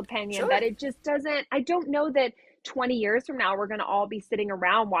humble opinion that it just doesn't, I don't know that 20 years from now we're going to all be sitting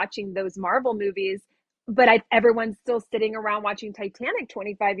around watching those Marvel movies, but everyone's still sitting around watching Titanic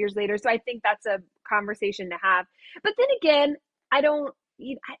 25 years later. So I think that's a conversation to have. But then again, I don't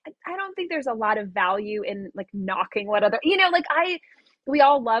think there's a lot of value in like knocking what other, we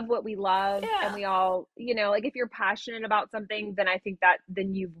all love what we love, and we all, like if you're passionate about something, then I think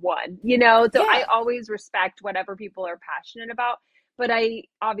then you've won, so I always respect whatever people are passionate about, but I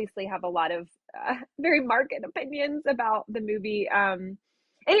obviously have a lot of very marked opinions about the movie.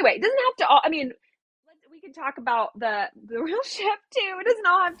 Anyway, it doesn't have to all, I mean, we can talk about the real ship too. It doesn't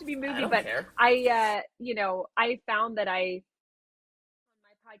all have to be movie, but care. I found that on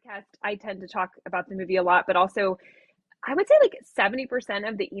my podcast, I tend to talk about the movie a lot, but also I would say like 70%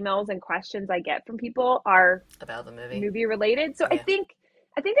 of the emails and questions I get from people are about the movie related. So I think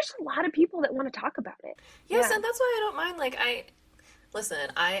there's a lot of people that want to talk about it. Yes, and that's why I don't mind. Like I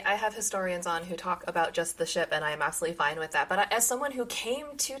have historians on who talk about just the ship, and I'm absolutely fine with that. But as someone who came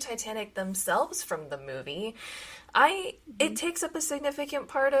to Titanic themselves from the movie, it takes up a significant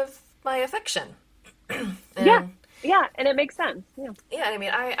part of my affection. Yeah, and it makes sense. Yeah, I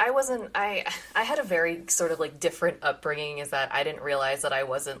mean, I had a very sort of like different upbringing, is that I didn't realize that I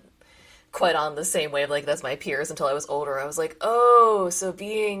wasn't quite on the same wavelength as my peers until I was older. I was like, oh, so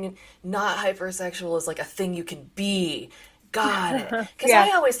being not hypersexual is like a thing you can be. Got it. Because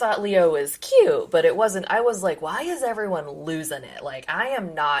I always thought Leo was cute, but it wasn't. I was like, why is everyone losing it? Like, I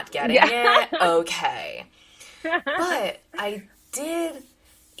am not getting it. Okay. But I did...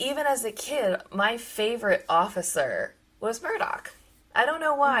 Even as a kid, my favorite officer was Murdoch. I don't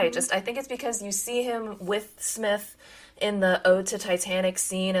know why. Mm-hmm. Just I think it's because you see him with Smith in the Ode to Titanic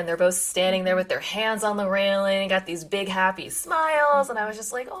scene, and they're both standing there Mm-hmm. with their hands on the railing, got these big happy smiles, and I was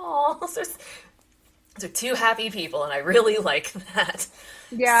just like, oh, those are two happy people, and I really like that.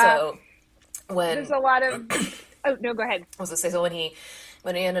 Yeah, So there's when a lot of. Oh no, go ahead. I was gonna say, so when he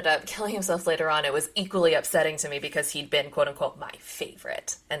ended up killing himself later on, it was equally upsetting to me because he'd been quote unquote my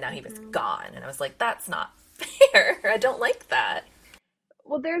favorite, and now he was Mm-hmm. gone, and I was like, that's not fair. I don't like that.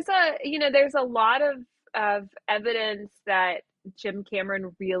 Well, there's a lot of evidence that Jim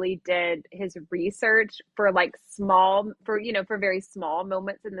Cameron really did his research for like for very small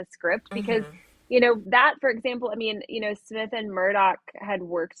moments in the script because Mm-hmm. that, for example, I mean, Smith and Murdoch had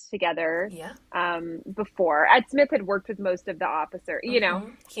worked together Yeah. before. Ed Smith had worked with most of the officer. Mm-hmm.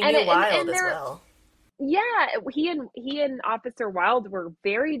 He And knew and Wild and as they're well. yeah, he and Officer Wilde were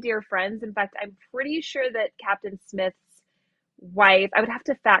very dear friends. In fact, I'm pretty sure that Captain Smith's wife, I would have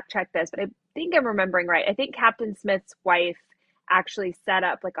to fact check this, but I think I'm remembering right. I think Captain Smith's wife actually set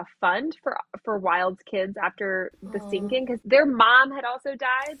up like a fund for Wilde's kids after the Oh. sinking because their mom had also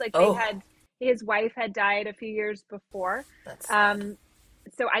died. Like Oh, his wife had died a few years before. that's sad. Um,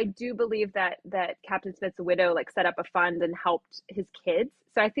 so I do believe that Captain Smith's widow like set up a fund and helped his kids.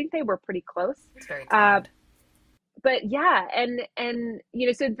 So I think they were pretty close. It's very Uh, kind. but yeah, and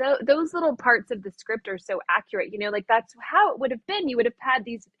so those little parts of the script are so accurate. Like that's how it would have been. You would have had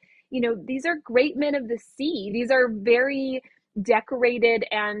these are great men of the sea. These are very decorated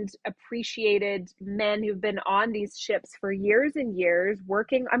and appreciated men who've been on these ships for years and years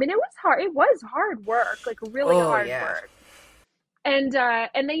working. I mean, it was hard work, like really Oh hard yeah. work.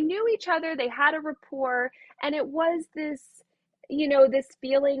 And they knew each other, they had a rapport, and it was this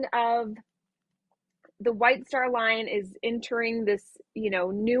feeling of the White Star Line is entering this,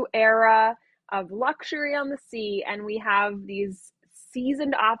 new era of luxury on the sea, and we have these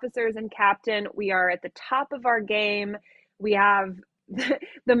seasoned officers and captain. We are at the top of our game. We have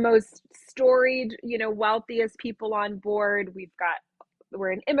the most storied, wealthiest people on board.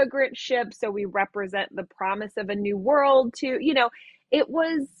 We're an immigrant ship, so we represent the promise of a new world too. It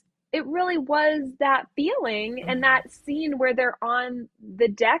was it really was that feeling and Mm-hmm. that scene where they're on the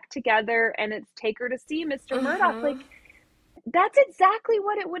deck together and it's take her to see Mr. Murdoch. Mm-hmm. Like that's exactly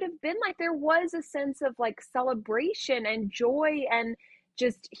what it would have been like. There was a sense of like celebration and joy and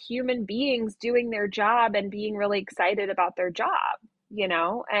just human beings doing their job and being really excited about their job.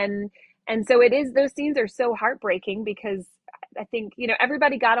 And so it is, those scenes are so heartbreaking because I think,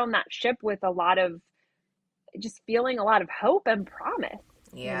 everybody got on that ship with a lot of just feeling a lot of hope and promise.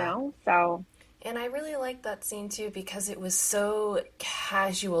 Yeah. So And I really liked that scene too because it was so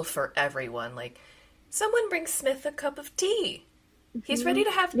casual for everyone. Like, someone brings Smith a cup of tea. He's ready mhm.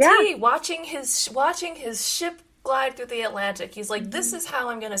 to have Yeah. tea, watching his ship glide through the Atlantic. He's like, this Mhm. is how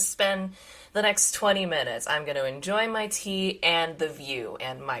I'm going to spend the next 20 minutes. I'm going to enjoy my tea and the view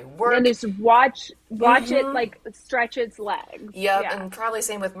and my And work. just watch it Mm-hmm. like stretch its legs. Yep, Yeah. and probably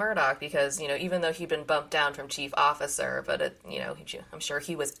same with Murdoch because, even though he'd been bumped down from chief officer, but I'm sure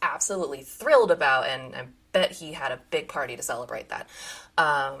he was absolutely thrilled about, and I bet he had a big party to celebrate that.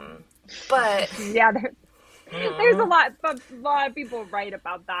 But Yeah, there's a lot of people write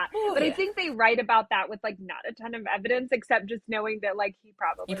about that. oh But I yeah, think they write about that with like not a ton of evidence except just knowing that like he he'd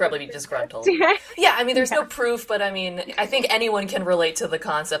probably would probably have be been disgruntled. pissed. Yeah, I mean, there's Yeah. no proof, but I mean, I think anyone can relate to the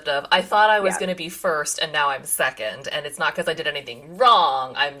concept of I thought I was Yeah. going to be first and now I'm second, and it's not because I did anything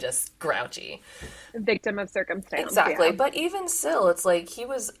wrong. I'm just grouchy. Victim of circumstance. Exactly. Yeah. But even still, it's like he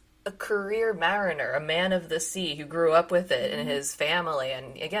was a career mariner, a man of the sea who grew up with it in Mhm. his family.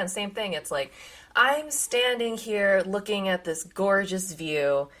 And again, same thing. It's like, I'm standing here looking at this gorgeous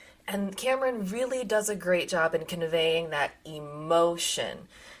view, and Cameron really does a great job in conveying that emotion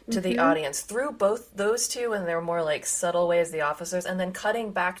to the Mhm. audience through both those two and their more like subtle ways, the officers, and then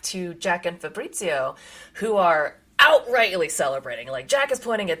cutting back to Jack and Fabrizio, who are outrightly celebrating. Like, Jack is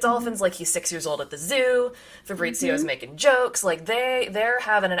pointing at Mhm. dolphins like he's 6 years old at the zoo. Fabrizio is Mhm. making jokes. Like, they're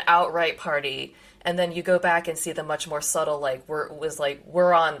having an outright party. And then you go back and see the much more subtle, like,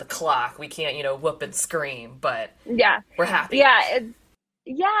 we're on the clock. We can't, whoop and scream, but Yeah. we're happy.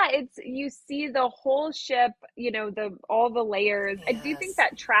 Yeah, it's you see the whole ship, the all the layers. I do think Yes.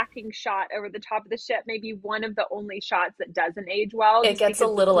 that tracking shot over the top of the ship may be one of the only shots that doesn't age well, It just gets a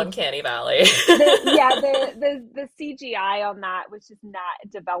because little uncanny valley. the CGI on that was just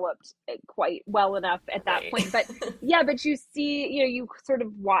not developed quite well enough at that Right. point. But yeah, but you see, you sort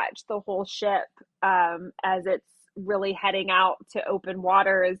of watch the whole ship as it's really heading out to open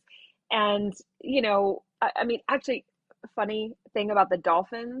waters, and I mean, actually, funny thing about the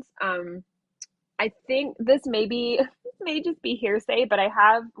dolphins. I think this may be may just be hearsay, but I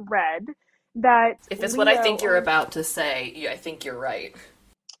have read that If it's what I Leo think you're on, about to say, yeah, I think you're right.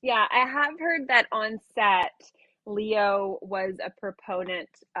 yeah, I have heard that on set, Leo was a proponent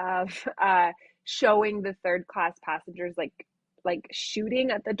of showing the third class passengers like shooting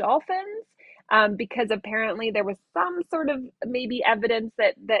at the dolphins, because apparently there was some sort of maybe evidence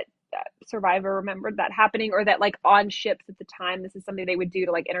that Survivor remembered that happening, or that like on ships at the time, this is something they would do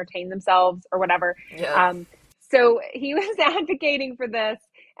to like entertain themselves or whatever. Yep. So he was advocating for this,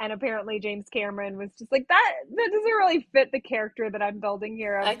 and apparently James Cameron was just like, that doesn't really fit the character that I'm building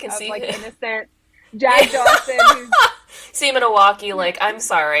here I can of see like it. innocent Yeah. Jack Dawson who's See him in a walkie, like, I'm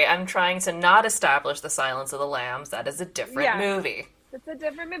sorry, I'm trying to not establish the Silence of the Lambs. That is a different yeah, movie. it's a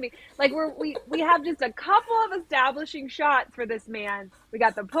different movie. Like we have just a couple of establishing shots for this man. We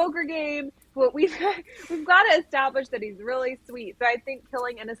got the poker game, but we've got to establish that he's really sweet. So I think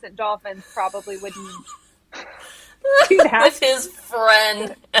killing innocent dolphins probably wouldn't do that. With his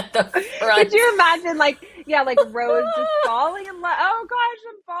friend at the front. Could you imagine, like, yeah, like Rose just falling in love? Oh gosh,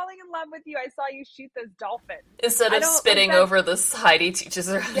 I'm falling in love with you. I saw you shoot those dolphins. Instead I of don't spitting like that. over this, Heidi teaches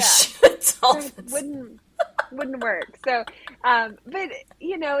her how to Yeah. shoot dolphins. Wouldn't work. So, but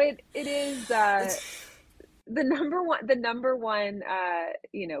you know, it is the number one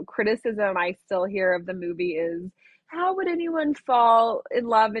criticism I still hear of the movie is, how would anyone fall in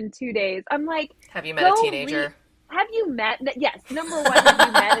love in 2 days? I'm like, Have you met a teenager? have you met? Yes, number one, have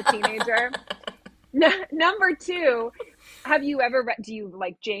you met a teenager? Number two, have you ever read, do you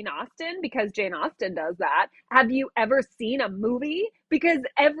like Jane Austen? Because Jane Austen does that. Have you ever seen a movie? Because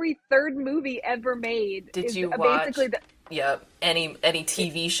every third movie ever made Did is you watch? basically Yep. Any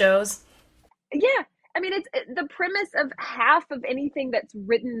TV shows? yeah. I mean, it's the premise of half of anything that's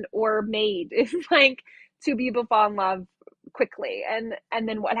written or made is like two people fall in love quickly, and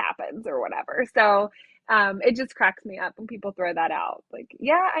then what happens or whatever. So it just cracks me up when people throw that out. Like,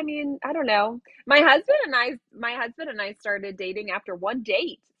 yeah, I mean, I don't know. My husband and I started dating after one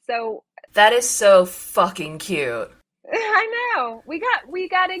date. So That is so fucking cute. I know. We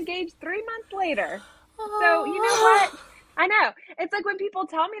got engaged 3 months later. So you know what? I know. It's like when people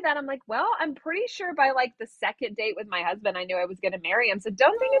tell me that, I'm like, well, I'm pretty sure by like the second date with my husband, I knew I was going to marry him. So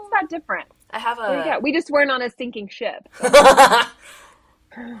don't think it's that different. I have There you go. a We just weren't on a sinking ship. So.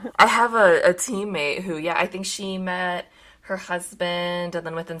 I have a teammate who, yeah, I think she met her husband, and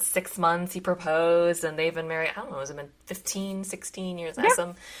then within 6 months he proposed, and they've been married, I don't know, has it been 15, 16 years?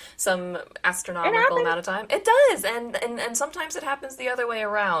 Yeah. Some astronomical amount of time. It does, and sometimes it happens the other way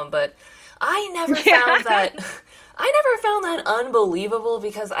around, but I never found that unbelievable,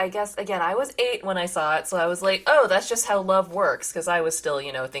 because I guess, again, I was 8 when I saw it, so I was like, oh, that's just how love works, because I was still,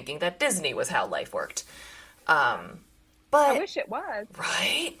 thinking that Disney was how life worked. But I wish it was.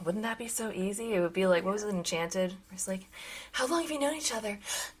 right? Wouldn't that be so easy? It would be like, what was it, Enchanted? It's like, how long have you known each other?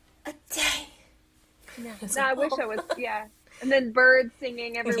 A day. No, I wish I was. Yeah. And then birds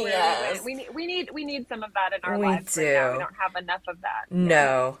singing everywhere. Yes. We need some of that in our We lives do. right now. We don't have enough of that.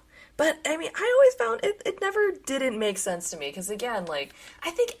 No. But, I mean, I always found it never didn't make sense to me. Because, again, like,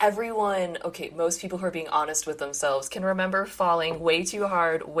 I think everyone, okay, most people who are being honest with themselves can remember falling way too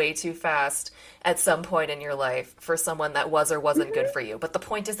hard, way too fast at some point in your life for someone that was or wasn't good for you. But the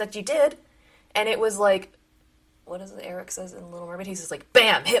point is that you did. And it was like, what is it Eric says in Little Mermaid? He's just like,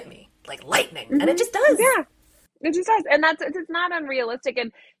 bam, hit me. Like lightning. And it just does. Yeah. It just does. And it's not unrealistic.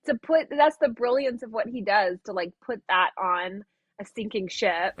 And that's the brilliance of what he does, to like put that on a sinking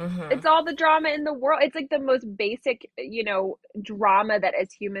ship. Mm-hmm. It's all the drama in the world. It's like the most basic, drama that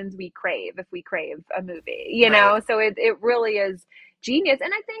as humans we crave if we crave a movie, know? So it really is genius.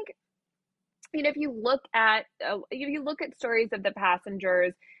 And I think, if you look at stories of the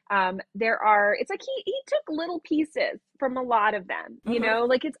passengers, it's like he took little pieces from a lot of them,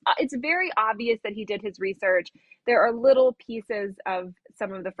 like it's very obvious that he did his research. There are little pieces of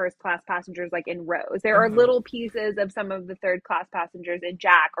some of the first class passengers, like in Rose. There are little pieces of some of the third class passengers in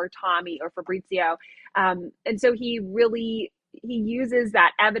Jack or Tommy or Fabrizio. And so he uses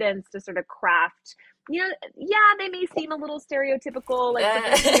that evidence to sort of craft, they may seem a little stereotypical, like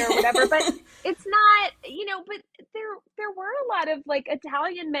or whatever, but it's not, but there were a lot of like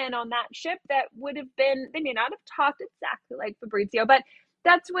Italian men on that ship that would have been, they may not have talked exactly like Fabrizio, but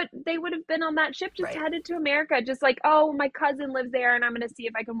that's what they would have been on that ship, just headed to America, just like, oh, my cousin lives there and I'm going to see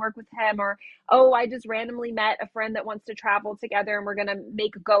if I can work with him, or, oh, I just randomly met a friend that wants to travel together and we're going to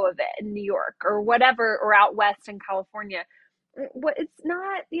make a go of it in New York or whatever, or out west in California. What it's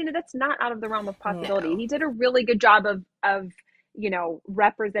not, that's not out of the realm of possibility. No. He did a really good job of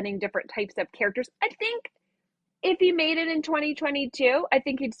representing different types of characters. I think if he made it in 2022, I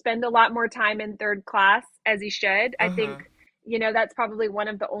think he'd spend a lot more time in third class, as he should. I think, Mm-hmm. that's probably one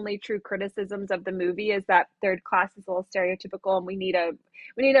of the only true criticisms of the movie, is that third class is a little stereotypical, and we need a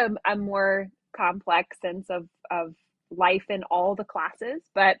more complex sense of life in all the classes.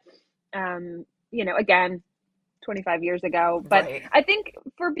 But again, 25 years ago. But Right. I think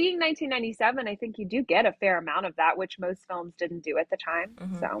for being 1997, I think you do get a fair amount of that, which most films didn't do at the time.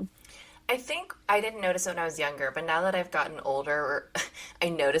 Mm-hmm. So I think I didn't notice it when I was younger, but now that I've gotten older, I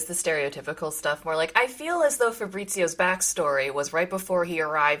notice the stereotypical stuff more. Like, I feel as though Fabrizio's backstory was right before he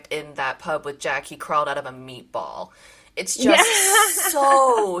arrived in that pub with Jack, he crawled out of a meatball. It's just yeah.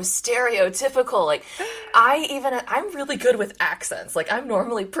 so stereotypical. Like, I'm really good with accents. Like, I'm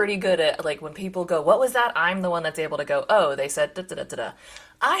normally pretty good at, like, when people go, what was that? I'm the one that's able to go, oh, they said da da da da da.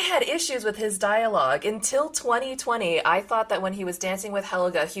 I had issues with his dialogue until 2020. I thought that when he was dancing with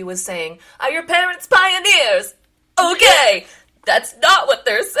Helga, he was saying, are your parents pioneers? Okay. That's not what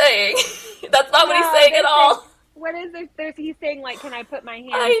they're saying. That's not what he's saying at all. What is this? He's saying, like, can I put my hand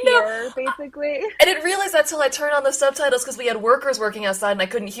I know. here, basically? I didn't realize that till I turned on the subtitles because we had workers working outside and I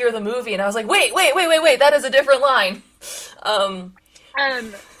couldn't hear the movie. And I was like, wait, that is a different line. I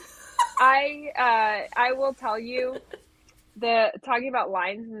will tell you, talking about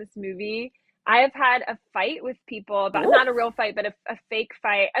lines in this movie, I have had a fight with people about, not a real fight, but a fake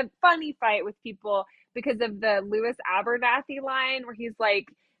fight, a funny fight with people because of the Louis Abernathy line where he's like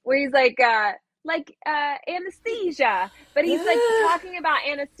anesthesia, but he's like talking about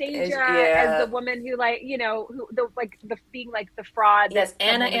Anastasia as the woman who, like, who the being like the fraud. Yes,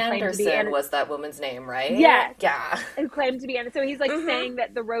 Anna Anderson was that woman's name, right? Yes, yeah, who claimed to be Anna. So he's like saying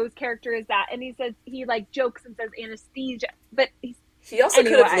that the Rose character is that, and he says, he like jokes and says anesthesia, but he also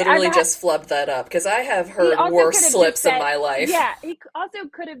could have literally just flubbed that up, because I have heard worse slips in my life. Yeah, he also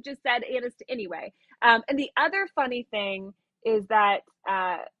could have just said anesthesia anyway. And the other funny thing is that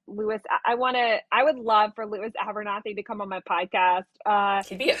Louis, I would love for Louis Abernathy to come on my podcast.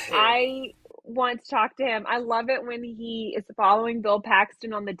 He'd be a hoot. I want to talk to him. I love it when he is following Bill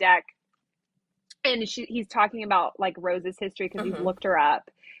Paxton on the deck, and he's talking about, like, Rose's history, because he's looked her up,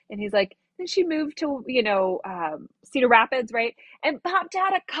 and he's like, then she moved to Cedar Rapids, right, and popped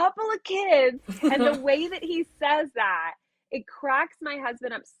out a couple of kids, and the way that he says that, it cracks my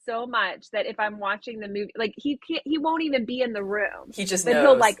husband up so much that if I'm watching the movie, like, he won't even be in the room. He just knows.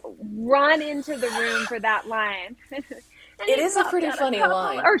 He'll, like, run into the room for that line. It is a pretty funny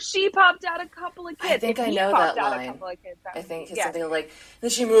line. Or she popped out a couple of kids. I think I know that line. I think it's something like, then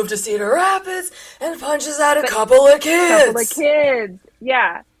she moved to Cedar Rapids and punches out a couple of kids.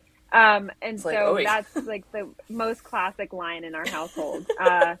 Yeah. And it's so like, that's like the most classic line in our household.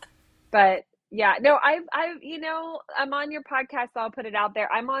 But yeah, no, I'm on your podcast, so I'll put it out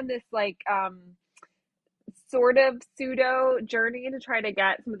there. I'm on this, like, sort of pseudo journey to try to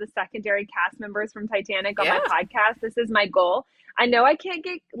get some of the secondary cast members from Titanic on my podcast. This is my goal. I know I can't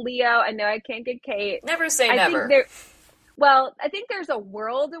get Leo. I know I can't get Kate. Never say never. I think there's a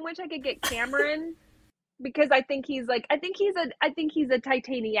world in which I could get Cameron. Because I think he's a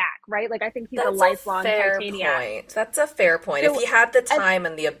Titaniac, right? Like, I think he's a lifelong Titaniac. That's a fair point. So, if he had the time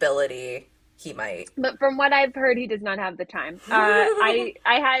and the ability, he might. But from what I've heard, he does not have the time. I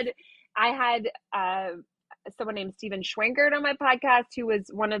had someone named Steven Schwenkert on my podcast, who was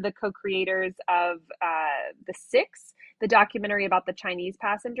one of the co-creators of The Six, the documentary about the Chinese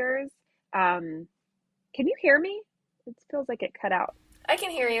passengers. Can you hear me? It feels like it cut out. I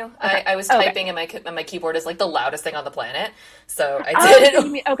can hear you. Okay. I was typing, and my keyboard is like the loudest thing on the planet, so I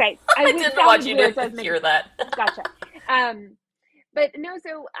didn't. Okay, I didn't want you to hear that. Gotcha. But no,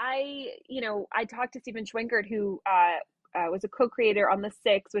 so I talked to Steven Schwenkert, who was a co-creator on The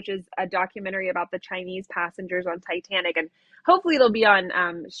Six, which is a documentary about the Chinese passengers on Titanic, and hopefully it'll be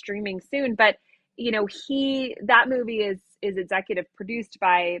on streaming soon. But that movie is executive produced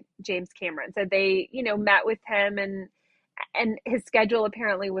by James Cameron, so they met with him, and his schedule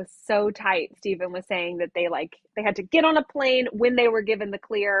apparently was so tight. Stephen was saying that they had to get on a plane when they were given the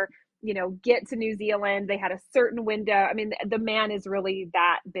clear, get to New Zealand. They had a certain window. I mean, the man is really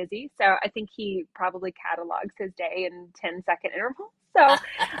that busy. So I think he probably catalogs his day in 10-second intervals. So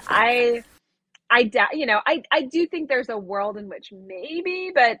I do think there's a world in which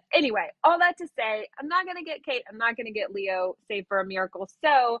maybe, but anyway, all that to say, I'm not going to get Kate. I'm not going to get Leo, save for a miracle.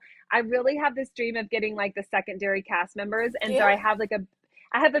 So I really have this dream of getting, like, the secondary cast members. And so I have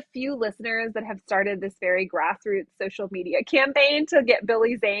a few listeners that have started this very grassroots social media campaign to get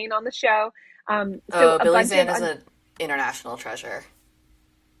Billy Zane on the show. Billy Zane is an international treasure.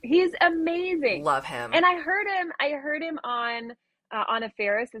 He's amazing. Love him. And I heard him on Anna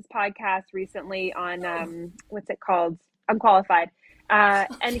Faris's podcast recently on what's it called? Unqualified. And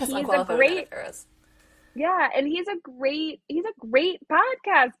Yes, he's a Unqualified with Anna great Faris. yeah, and he's a great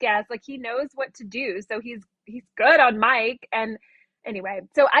podcast guest. Like he knows what to do. So he's good on mic. And anyway,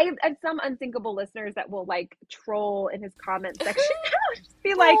 so I have some unsinkable listeners that will like troll in his comment section. Just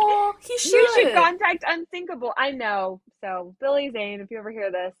be like, Oh, he you should should. contact Unsinkable. I know. So Billy Zane, if you ever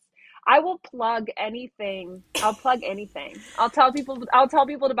hear this, I will plug anything. I'll plug anything. I'll tell people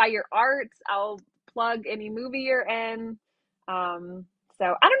to buy your art. I'll plug any movie you're in.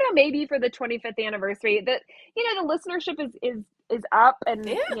 So I don't know, maybe for the 25th anniversary that, the listenership is up and,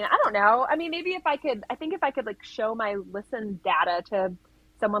 Yeah. I don't know. I mean, maybe I think if I could like show my listen data to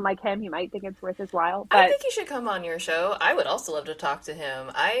someone like him, he might think it's worth his while. I But think he should come on your show. I would also love to talk to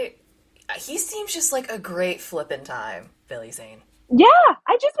him. He seems just like a great flippin' time, Billy Zane. yeah,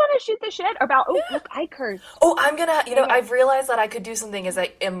 I just want to shoot the shit about, look, I curse. Oh, I'm gonna, Okay. I've realized that I could do something is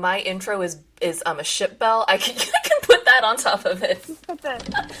that in my intro is a ship bell. I can I can put that on top of it.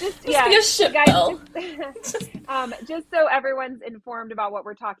 Just be a ship guys, bell. just so everyone's informed about what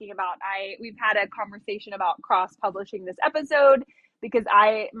we're talking about, we've had a conversation about cross-publishing this episode because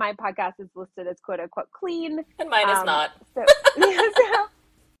my podcast is listed as quote unquote clean. And mine is not. So, so,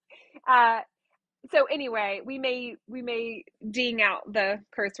 uh, so anyway, we may ding out the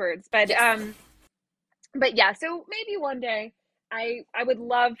curse words, but Yes. but yeah, so maybe one day I would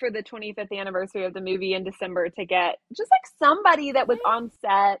love for the 25th anniversary of the movie in December to get just like somebody that was on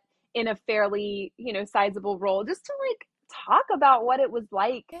set in a fairly, sizable role just to like talk about what it was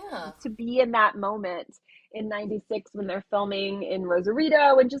like Yeah. to be in that moment in 96 when they're filming in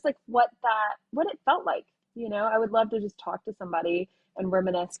Rosarito and just like what it felt like. I would love to just talk to somebody and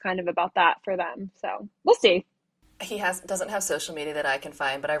reminisce kind of about that for them. So we'll see. He doesn't have social media that I can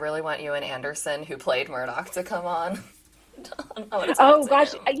find, but I really want you and Anderson, who played Murdoch, to come on. I want to talk Oh to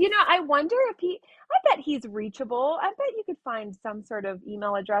gosh, him. I wonder if I bet he's reachable. I bet you could find some sort of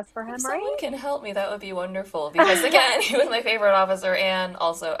email address for him, If right? someone can help me, that would be wonderful. Because again, he was my favorite officer, and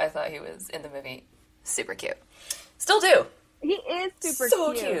also I thought he was in the movie super cute. Still do. He is super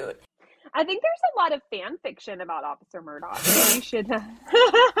So cute. cute. I think there's a lot of fan fiction about Officer Murdoch. You should.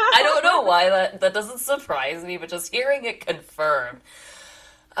 I don't know why that doesn't surprise me, but just hearing it confirmed.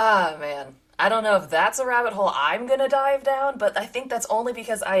 Ah, man. I don't know if that's a rabbit hole I'm gonna dive down, but I think that's only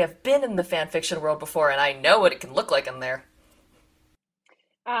because I have been in the fan fiction world before and I know what it can look like in there.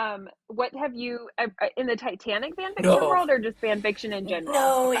 What have you in the Titanic fan fiction No. world, or just fan fiction in general?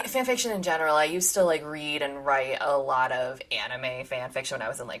 No, Okay. fan fiction in general. I used to like read and write a lot of anime fan fiction when I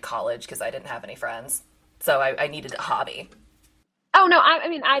was in like college because I didn't have any friends. So I needed a hobby. Oh no, I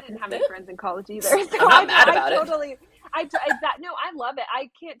mean I didn't have any friends in college either. So I'm not mad about it. Totally. I love it. I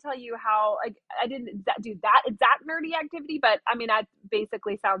can't tell you how like I didn't do that exact nerdy activity, but I mean that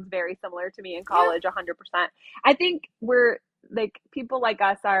basically sounds very similar to me in college, 100%. I think we're like people like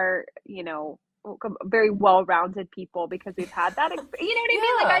us are, very well-rounded people because we've had that. You know what I mean?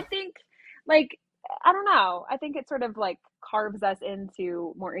 Yeah. Like I think, like I don't know. I think it sort of like carves us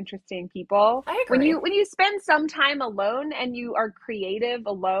into more interesting people. I agree. When you spend some time alone and you are creative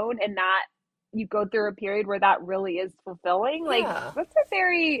alone and not you go through a period where that really is fulfilling, like Yeah.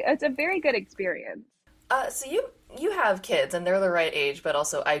 it's a very good experience. So you have kids and they're the right age, but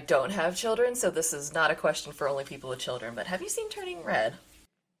also I don't have children, so this is not a question for only people with children. But have you seen Turning Red?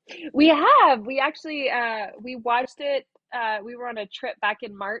 We have. We actually we watched it. We were on a trip back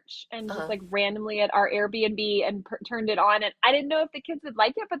in March and just like randomly at our Airbnb and turned it on. And I didn't know if the kids would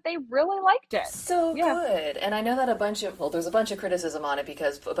like it, but they really liked it. So Yeah. good. And I know that there's a bunch of criticism on it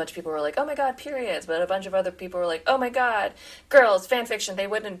because a bunch of people were like, oh my god, periods. But a bunch of other people were like, oh my god, girls, fan fiction, they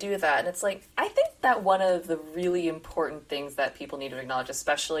wouldn't do that. And it's like, I think that one of the really important things that people need to acknowledge,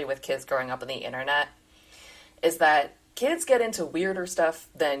 especially with kids growing up on the internet, is that kids get into weirder stuff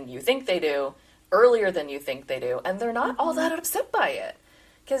than you think they do, earlier than you think they do, and they're not all that upset by it.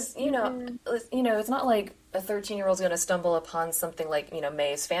 Because, it's not like a 13-year-old's going to stumble upon something like,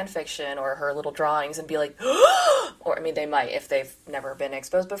 May's fan fiction or her little drawings and be like, or, I mean, they might if they've never been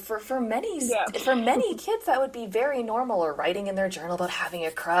exposed, but for many kids, that would be very normal, or writing in their journal about having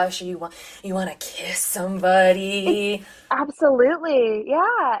a crush, or you want to kiss somebody. Absolutely.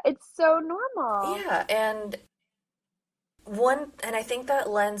 Yeah. It's so normal. Yeah, and I think that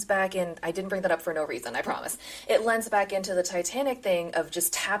lends back in, I didn't bring that up for no reason, I promise. It lends back into the Titanic thing of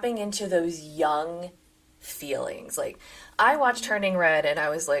just tapping into those young feelings. Like I watched Turning Red and I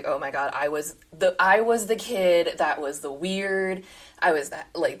was like, oh my God, I was the kid that was the weird, I was that,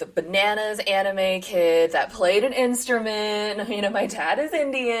 like the bananas anime kid that played an instrument. You know, my dad is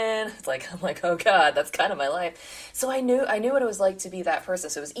Indian. It's like, I'm like, oh God, that's kind of my life. So I knew what it was like to be that person.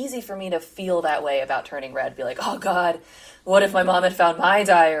 So it was easy for me to feel that way about Turning Red, be like, oh God, what if my mom had found my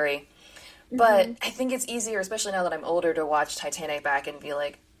diary? But I think it's easier, especially now that I'm older, to watch Titanic back and be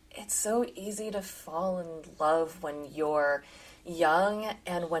like, it's so easy to fall in love when you're young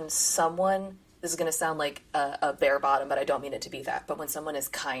and when someone, this is going to sound like a bare bottom, but I don't mean it to be that, but when someone is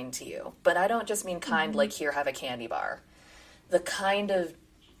kind to you. But I don't just mean kind like, here, have a candy bar. The kind of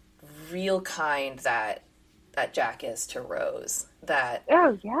real kind that Jack is to Rose. That,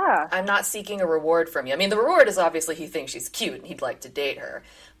 oh yeah, I'm not seeking a reward from you. I mean, the reward is obviously he thinks she's cute and he'd like to date her.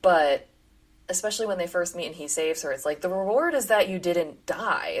 But especially when they first meet and he saves her, it's like, the reward is that you didn't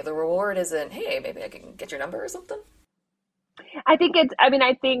die. The reward isn't, hey, maybe I can get your number or something. I think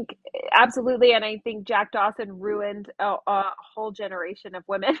absolutely. And I think Jack Dawson ruined a whole generation of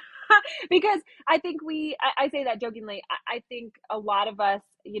women because I think I say that jokingly. I think a lot of us,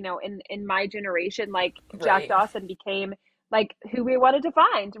 in my generation, like Jack Right. Dawson became like who we wanted to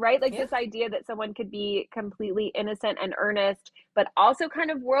find, right? Like Yeah. this idea that someone could be completely innocent and earnest, but also kind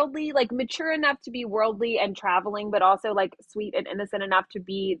of worldly, like mature enough to be worldly and traveling, but also like sweet and innocent enough to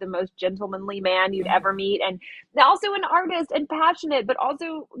be the most gentlemanly man you'd ever meet. And also an artist and passionate, but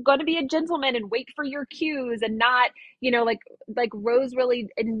also going to be a gentleman and wait for your cues and not, like Rose really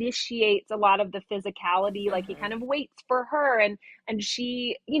initiates a lot of the physicality. Like he kind of waits for her and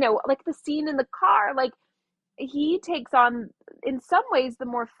she, like the scene in the car, like he takes on in some ways the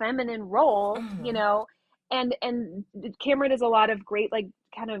more feminine role, and Cameron does a lot of great, like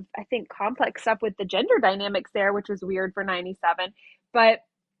kind of, I think, complex stuff with the gender dynamics there, which was weird for 97. But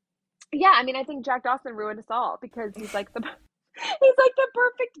yeah, I mean, I think Jack Dawson ruined us all because he's like the he's like the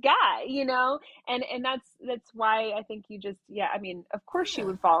perfect guy, and that's why I think you just, yeah, I mean, of course she Yeah.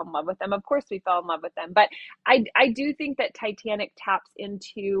 would fall in love with them, of course we fell in love with them, but I do think that Titanic taps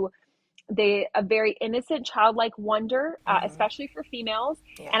into a very innocent childlike wonder, especially for females.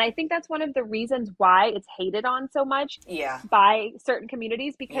 Yeah. And I think that's one of the reasons why it's hated on so much Yeah. by certain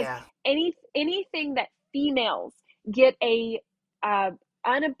communities, because Yeah. anything that females get a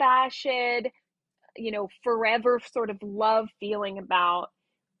unabashed, forever sort of love feeling about,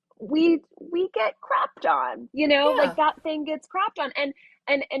 we get crapped on, like Yeah. that thing gets crapped on. And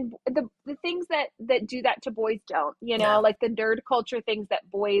the things that do that to boys don't, No. like the nerd culture things that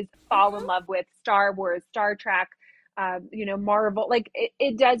boys fall in love with, Star Wars, Star Trek, Marvel, like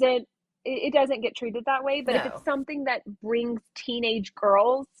it doesn't get treated that way. But if No. it's something that brings teenage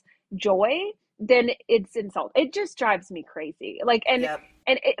girls joy, then it's insult. It just drives me crazy. Like, Yep.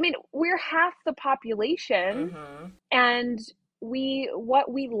 I mean, we're half the population, and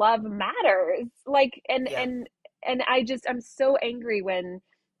what we love matters. Like, Yep. and I'm so angry when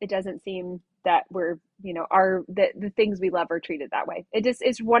it doesn't seem that we're, the things we love are treated that way.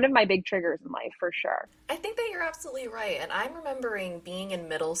 It's one of my big triggers in life, for sure. I think that you're absolutely right. And I'm remembering being in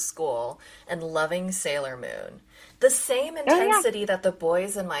middle school and loving Sailor Moon. The same Oh yeah. intensity that the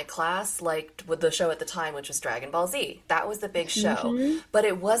boys in my class liked with the show at the time, which was Dragon Ball Z. That was the big show. Mm-hmm. But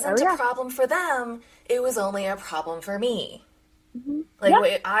it Oh wasn't a yeah. problem for them, it was only a problem for me. Mm-hmm. Like,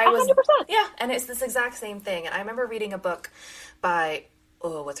 Yeah, I a was, 100%. yeah, and it's this exact same thing. And I remember reading a book by,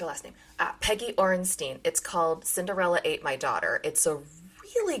 oh, what's her last name? Peggy Orenstein. It's called Cinderella Ate My Daughter. It's a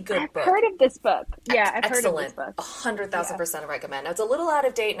really good I've book. heard of this book. Yeah, I've heard of this Excellent. book. 100,000% recommend. Now, it's a little out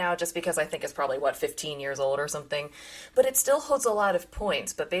of date now just because I think it's probably, 15 years old or something. But it still holds a lot of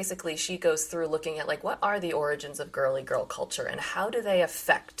points. But basically, she goes through looking at, like, what are the origins of girly girl culture and how do they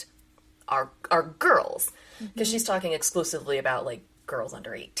affect our girls? Because she's talking exclusively about, like, girls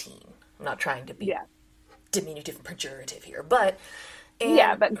under 18. I'm not trying to be Yeah. diminutive and pejorative here, but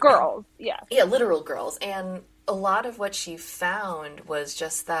Yeah, but girls, yeah. yeah, literal girls. And a lot of what she found was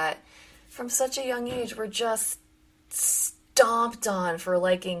just that from such a young age, we're just stomped on for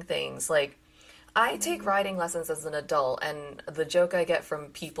liking things. Like, I take riding lessons as an adult, and the joke I get from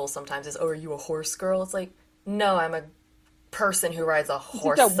people sometimes is, oh, are you a horse girl? It's like, no, I'm a person who rides a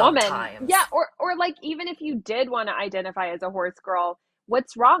horse Just a woman. sometimes. Yeah, or like, even if you did want to identify as a horse girl,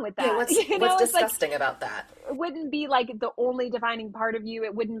 what's wrong with Yeah, that? what's It's like, disgusting about that? it wouldn't be like the only defining part of you.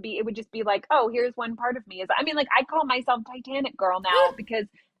 It would just be like, oh, here's one part of me. I mean, like, I call myself Titanic girl now because,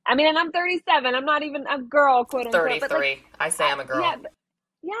 I mean, and I'm 37. I'm not even a girl, quote unquote. 33. But like, I say I'm a girl.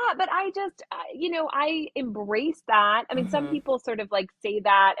 but I just, I embrace that. I mean, some people sort of like say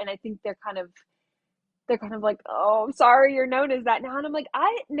that, and I think they're kind of like, oh, I'm sorry, you're known as that now. And I'm like,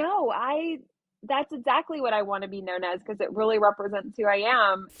 no, I that's exactly what I want to be known as, because it really represents who I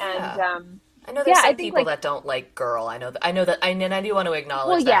am. And Yeah. I know there's yeah, I some think people like, that don't like girl. I know that, and I do want to well,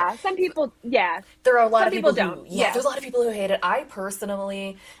 acknowledge that yeah, some people, yeah, there are a lot some of people people don't. who, yeah, Yeah. there's a lot of people who hate it. I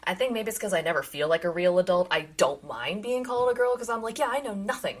personally, I think maybe it's because I never feel like a real adult. I don't mind being called a girl because I'm like, yeah, I know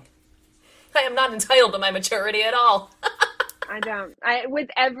nothing. I am not entitled to my maturity at all. I don't.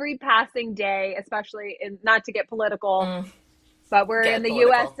 With every passing day, especially in, not to get political, but we're in Get the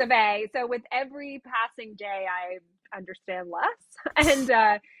US political. of A. So with every passing day, I understand less and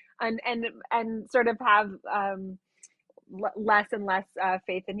sort of have less and less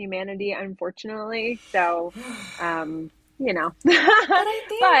faith in humanity, unfortunately. So, you know, But I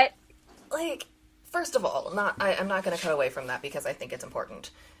think, but like, first of all, I'm not going to cut away from that because I think it's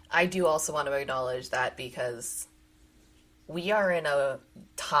important. I do also want to acknowledge that because we are in a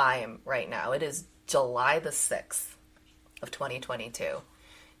time right now. It is July the 6th of 2022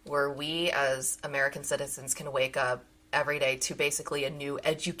 where we as American citizens can wake up every day to basically a new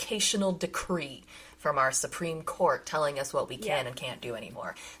educational decree from our Supreme Court telling us what we can and can't do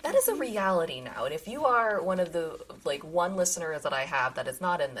anymore. That is a reality now. And if you are one of the, like, one listener that I have that is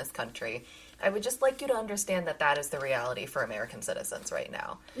not in this country, I would just like you to understand that that is the reality for American citizens right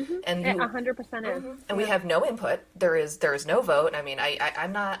now. And it you 100% is. and we have no input. There is no vote. I mean,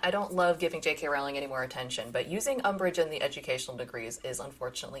 I don't love giving J.K. Rowling any more attention, but using umbrage in the educational degrees is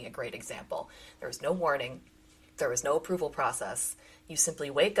unfortunately a great example. There is no warning. There is no approval process. You simply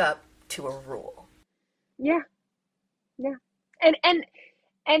wake up to a rule. Yeah. Yeah. And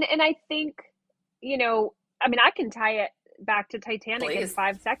I think, I mean, I can tie it back to Titanic in Please.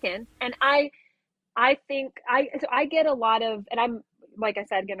 5 seconds. And I think so I get a lot of, and I'm, like I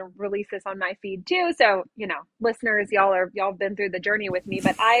said, going to release this on my feed too. So, listeners, y'all been through the journey with me,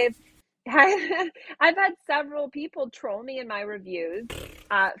 but I've had several people troll me in my reviews,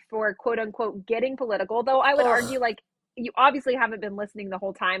 for quote unquote getting political, though I would Ugh. argue, like, you obviously haven't been listening the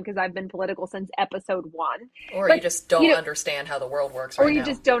whole time because I've been political since episode 1. Or you But, just don't understand how the world works or right you now.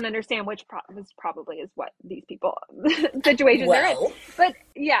 just don't understand, which probably is what these people situations they're in. Well, But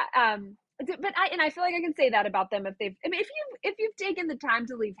yeah, but I feel like I can say that about them if they've, I mean, if you've taken the time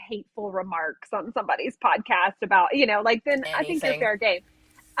to leave hateful remarks on somebody's podcast about, like, then I think you're anything. fair game.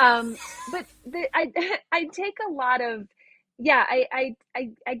 But I take a lot of, yeah, I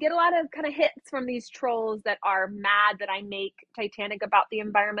get a lot of kind of hits from these trolls that are mad that I make Titanic about the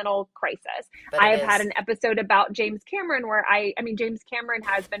environmental crisis. But I it have had is. an episode about James Cameron where I mean, James Cameron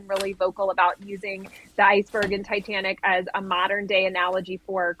has been really vocal about using the iceberg in Titanic as a modern day analogy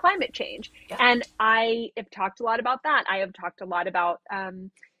for climate change. Yeah. And I have talked a lot about that. I have talked a lot about,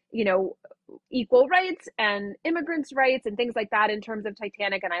 you know, equal rights and immigrants' rights and things like that in terms of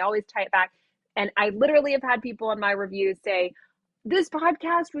Titanic. And I always tie it back. And I literally have had people in my reviews say, this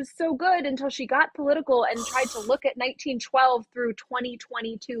podcast was so good until she got political and tried to look at 1912 through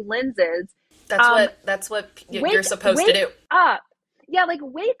 2022 lenses. That's what you're supposed to Wake do. up. Yeah, like,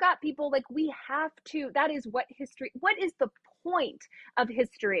 wake up, people. Like, we have to, that is what is the point of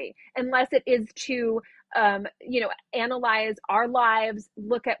history unless it is to, analyze our lives,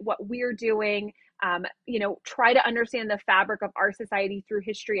 look at what we're doing, try to understand the fabric of our society through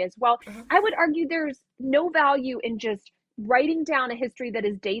history as well. I would argue there's no value in just writing down a history that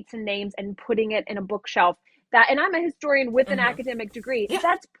is dates and names and putting it in a bookshelf. And I'm a historian with an academic degree. Yeah.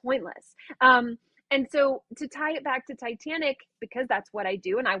 That's pointless. And so, to tie it back to Titanic, because that's what I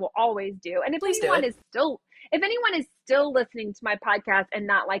do and I will always do. And if anyone is still listening to my podcast and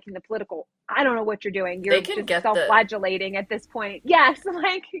not liking the political, I don't know what you're doing. You're just self-flagellating at this point. Yes,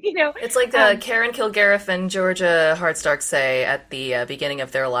 like, It's like Karen Kilgariff and Georgia Hardstark say at the beginning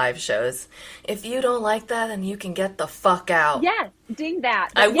of their live shows. If you don't like that, then you can get the fuck out. Yes, ding that.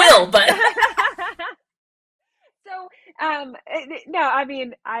 I will, but... So, no, I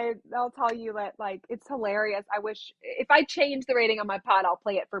mean, I'll tell you that, like, it's hilarious. I wish, if I change the rating on my pod, I'll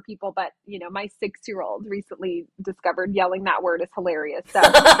play it for people. But, my 6-year-old recently discovered yelling that word is hilarious. So,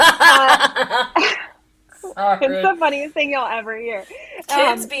 it's the funniest thing you'll ever hear.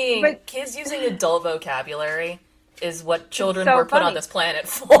 Kids using adult vocabulary is what children so were put funny. on this planet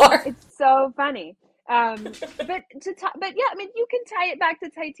for. It's so funny. But yeah, I mean, you can tie it back to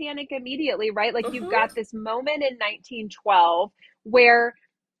Titanic immediately, right? Like, you've got this moment in 1912 where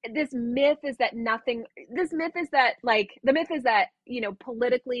the myth is that,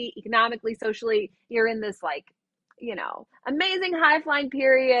 politically, economically, socially, you're in this, like, amazing high flying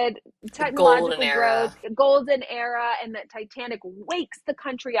period, technological growth, golden era, and that Titanic wakes the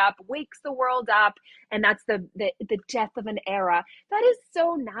country up, wakes the world up, and that's the death of an era. That is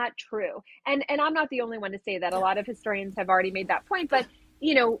so not true. And I'm not the only one to say that. A lot of historians have already made that point, but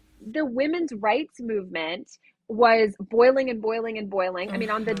the women's rights movement was boiling and boiling and boiling. I mean,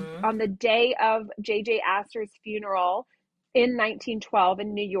 Mm-hmm. on the day of J.J. Astor's funeral in 1912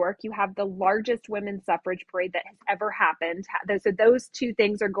 in New York, you have the largest women's suffrage parade that has ever happened. So those two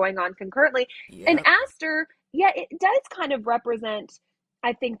things are going on concurrently. And Yep. Astor, yeah, it does kind of represent,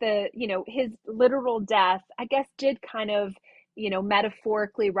 I think his literal death, I guess, did kind of,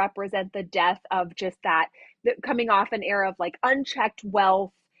 metaphorically represent the death of just that coming off an era of like unchecked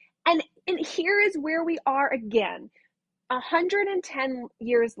wealth. And here is where we are again. 110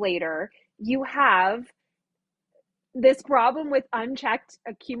 years later, you have this problem with unchecked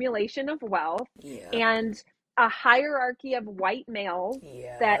accumulation of wealth Yep. and a hierarchy of white males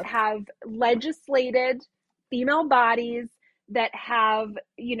that Yep. have legislated female bodies that have,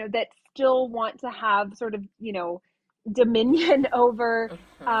 that still want to have sort of, dominion over,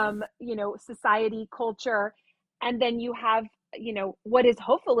 Mm-hmm. society, culture. And then you have, what is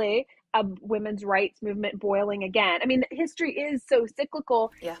hopefully a women's rights movement boiling again. I mean, history is so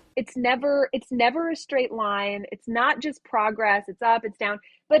cyclical. Yeah. It's never a straight line. It's not just progress. It's up, it's down.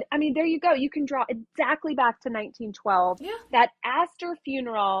 But I mean, there you go. You can draw exactly back to 1912, Yeah. that Astor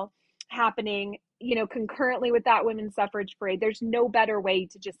funeral happening, concurrently with that women's suffrage parade. There's no better way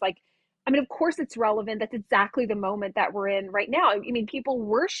to just like, I mean, of course it's relevant. That's exactly the moment that we're in right now. I mean, people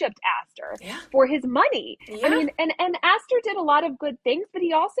worshipped Astor Yeah. for his money. I Yeah. mean, and Astor did a lot of good things, but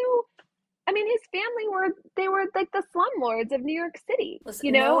he also, I mean, his family were like the slumlords of New York City,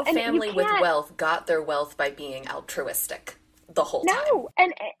 Listen, no and you family with can't. wealth got their wealth by being altruistic the whole time. No,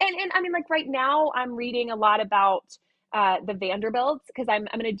 and I mean, like right now, I'm reading a lot about the Vanderbilts because I'm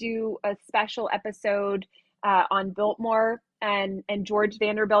going to do a special episode on Biltmore and George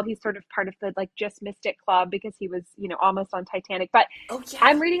Vanderbilt. He's sort of part of the like Just Missed It Club because he was almost on Titanic. But Oh yeah.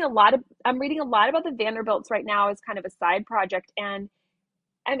 I'm reading a lot about the Vanderbilts right now as kind of a side project, and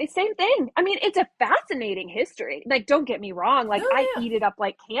I mean, same thing. I mean, it's a fascinating history. Like, don't get me wrong. Like, I Oh eat it up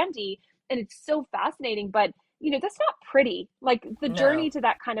like candy, and it's so fascinating. But that's not pretty. Like, the yeah. No. journey to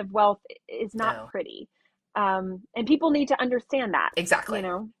that kind of wealth is not No. pretty. And people need to understand that. You Exactly.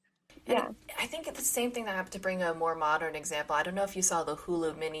 know, And yeah. I think it's the same thing that happened to bring a more modern example. I don't know if you saw the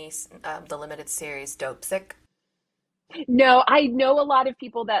Hulu the limited series Dope Sick. No, I know a lot of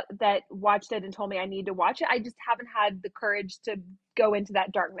people that watched it and told me I need to watch it. I just haven't had the courage to go into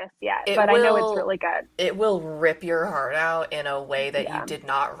that darkness yet. It But I know it's will really good. it will rip your heart out in a way that you Yeah. did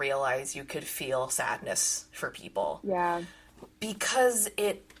not realize you could feel sadness for people. Yeah. Because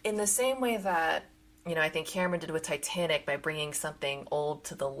in the same way that, I think Cameron did with Titanic by bringing something old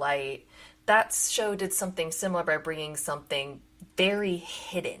to the light, that show did something similar by bringing something very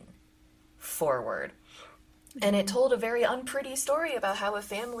hidden forward. And it told a very unpretty story about how a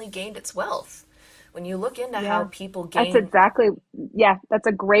family gained its wealth. When you look into how Yeah. people That's gain, exactly. Yeah. That's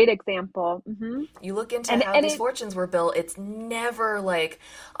a great example. you look into And how and these it fortunes were built, it's never like,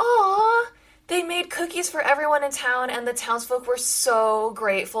 "Aw, they made cookies for everyone in town and the townsfolk were so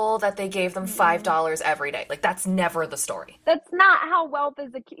grateful that they gave them $5 every day." Like, that's never the story. that's not how wealth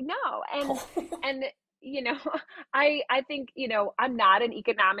is a key. No, and you know, I think I'm not an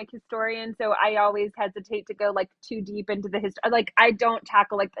economic historian, so I always hesitate to go like too deep into the history. Like I don't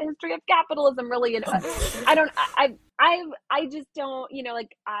tackle like the history of capitalism really, and I don't. I just don't.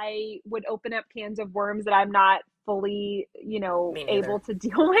 Like I would open up cans of worms that I'm not fully Me able neither. to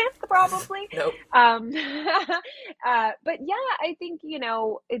deal with probably. Nope. um but yeah, I think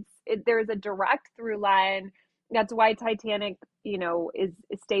there's a direct through line. That's why Titanic is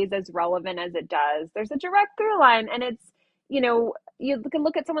stays as relevant as it does. There's a direct through line, and it's you can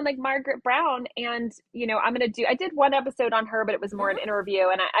look at someone like Margaret Brown, and I did one episode on her, but it was more an Hmm. interview,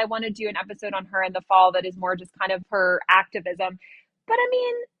 and I want to do an episode on her in the fall that is more just kind of her activism. But I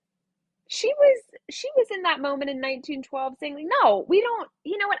mean, she was in that moment in 1912 saying like, no, we don't.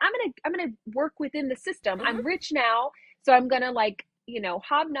 You know what, I'm gonna work within the system. I'm Hmm. rich now, so I'm gonna like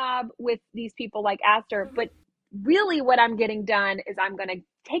hobnob with these people like Astor. But really what I'm getting done is I'm gonna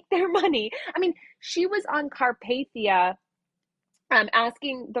take their money. I mean, she was on Carpathia,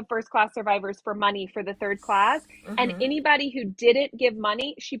 asking the first class survivors for money for the third class, and Hmm. anybody who didn't give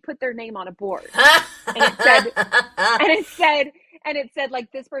money, she put their name on a board, and and it said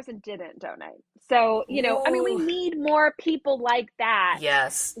like this person didn't donate. So I mean, we Ooh. need more people like that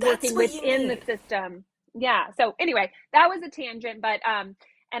Yes, that's working what you within the need. system. Yeah, so anyway, that was a tangent, but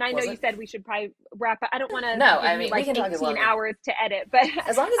and I know Was you it? said we should probably wrap up. I don't want to No, give I you mean, we like can talk as 18 long hours to edit, but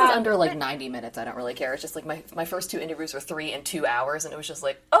as long as it's under like but 90 minutes. I don't really care. It's just like my first two interviews were 3 and 2 hours, and it was just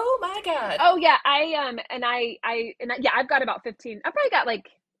like, oh my god. oh yeah, yeah, I've got about 15.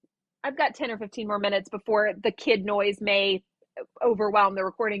 I've got 10 or 15 more minutes before the kid noise may overwhelm the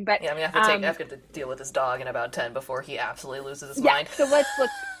recording. But Yeah, I mean, I have to deal with this dog in about 10 before he absolutely loses his yeah, mind. so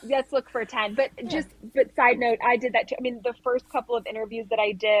let's look for 10. But Yeah. but side note, I did that too. I mean, the first couple of interviews that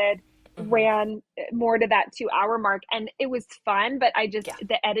I did Hmm. ran more to that 2 hour mark, and it was fun, but Yeah.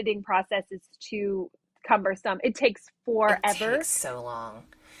 the editing process is too cumbersome. It takes It forever. takes so long.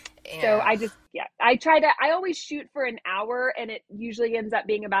 So Yeah. yeah, I always shoot for an hour, and it usually ends up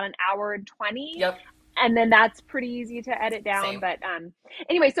being about an hour and 20. Yep. And then that's pretty easy to edit down. Same. But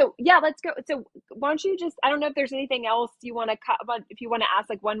anyway, so yeah, let's go. So why don't you just, I don't know if there's anything else you want to cut, but if you want to ask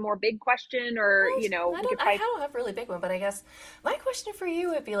like one more big question, or, we could I probably, don't have a really big one, but I guess my question for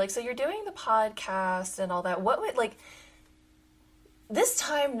you would be like, so you're doing the podcast and all that. What would, like, this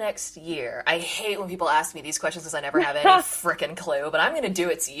time next year, I hate when people ask me these questions because I never have any freaking clue, but I'm going to do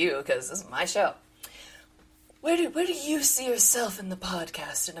it to you because this is my show. Where do you see yourself in the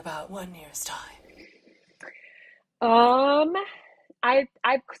podcast in about 1 year's time?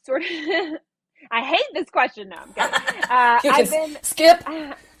 I've sort of, I hate this question now. I'm kidding. You I've can been, skip.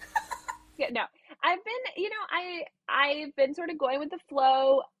 yeah, no, I've been, I've been sort of going with the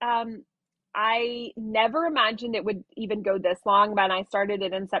flow. I never imagined it would even go this long. When I started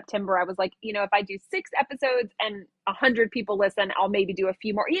it in September, I was like, if I do 6 episodes and 100 people listen, I'll maybe do a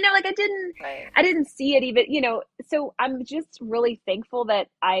few more. Like Right. I didn't see it even. So I'm just really thankful that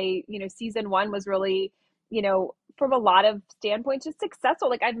season 1 was really, from a lot of standpoints, just successful.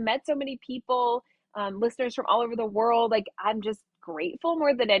 Like I've met so many people, listeners from all over the world. Like I'm just grateful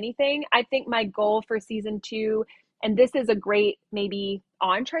more than anything. I think my goal for season 2, and this is a great maybe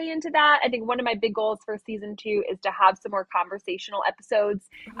entree into that. I think one of my big goals for season 2 is to have some more conversational episodes.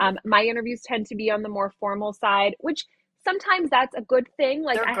 Mm-hmm. My interviews tend to be on the more formal side, which sometimes that's a good thing.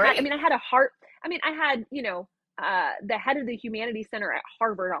 Like They're great. I had the head of the Humanities Center at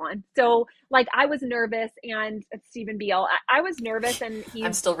Harvard on. So like I was nervous, and Stephen Beale, I was nervous, and I'm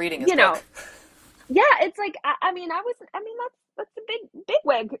he's, still reading his book. yeah, it's like, that's a big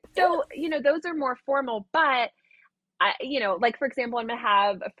wig. So, those are more formal, but like for example, I'm gonna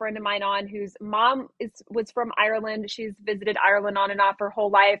have a friend of mine on whose mom was from Ireland. She's visited Ireland on and off her whole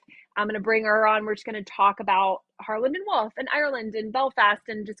life. I'm gonna bring her on. We're just gonna talk about Harland and Wolff and Ireland and Belfast,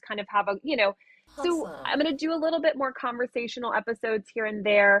 and just kind of have so Awesome. I'm gonna do a little bit more conversational episodes here and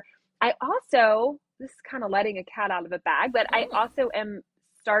there. I also, this is kind of letting a cat out of a bag, but I Mm. also am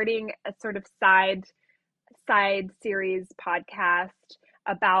starting a sort of side series podcast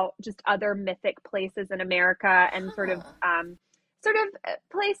about just other mythic places in America, and Huh. sort of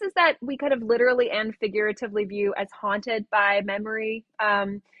places that we could have literally and figuratively view as haunted by memory.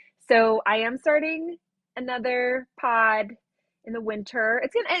 So I am starting another pod in the winter.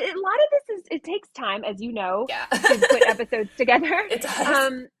 A lot of this is, it takes time, as you know, Yeah. to put episodes together. It does.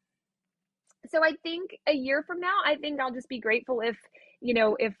 Um, so I think a year from now, I think I'll just be grateful if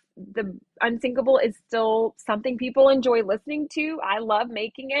the Unsinkable is still something people enjoy listening to. I love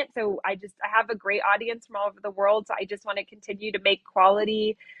making it. So I have a great audience from all over the world. So I just want to continue to make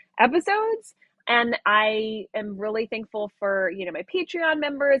quality episodes. And I am really thankful for, my Patreon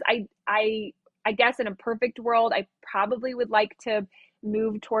members. I guess in a perfect world, I probably would like to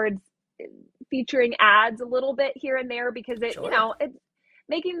move towards featuring ads a little bit here and there, because Sure. it's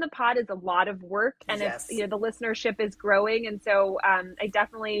making the pod is a lot of work, and it's, Yes. the listenership is growing. And so I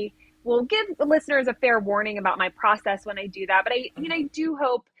definitely will give the listeners a fair warning about my process when I do that. But I Mm-hmm. do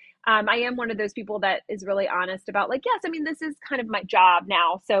hope, I am one of those people that is really honest about, like, yes, I mean, this is kind of my job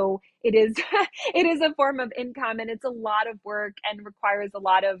now. So it is, it is a form of income, and it's a lot of work, and requires a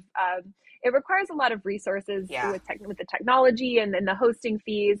lot of, it requires a lot of resources Yeah. with the technology, and then the hosting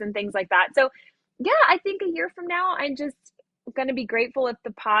fees and things like that. So yeah, I think a year from now, I'm just going to be grateful if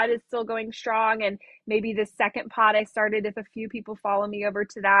the pod is still going strong, and maybe the second pod I started, if a few people follow me over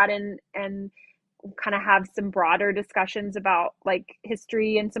to that, and kind of have some broader discussions about like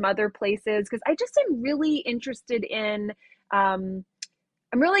history and some other places, because I just am really interested in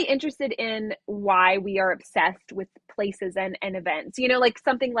why we are obsessed with places and events. Like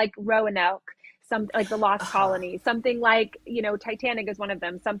something like Roanoke, some like the Lost Uh-huh. Colony, something like, Titanic is one of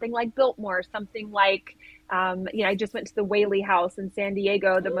them, something like Biltmore, something like, I just went to the Whaley House in San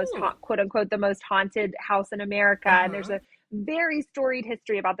Diego, the most Ooh. quote unquote the most haunted house in America, and there's Uh-huh. a very storied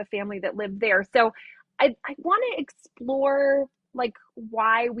history about the family that lived there. So I want to explore like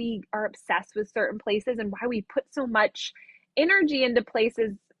why we are obsessed with certain places, and why we put so much energy into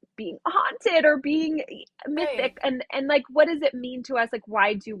places being haunted or being Right. mythic, and like what does it mean to us, like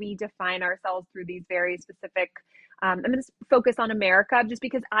why do we define ourselves through these very specific I'm going to focus on America just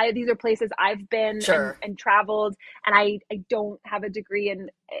because these are places I've been Sure. and traveled, and I don't have a degree in,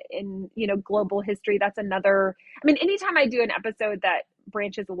 global history. That's another, I mean, anytime I do an episode that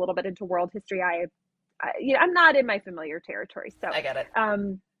branches a little bit into world history, I'm not in my familiar territory. So I get it. I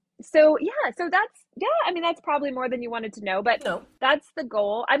mean, that's probably more than you wanted to know, but No. that's the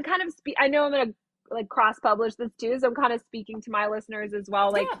goal. I'm kind of, I know I'm going to like cross-publish this too, so I'm kind of speaking to my listeners as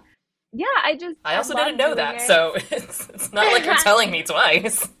well. Like, Yeah. I also love didn't know doing that, it. so it's not like you're telling me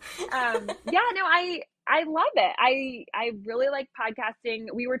twice. I love it. I really like podcasting.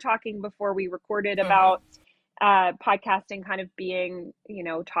 We were talking before we recorded Mm-hmm. about podcasting kind of being,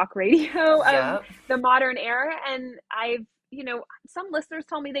 talk radio of Yep. the modern era. And some listeners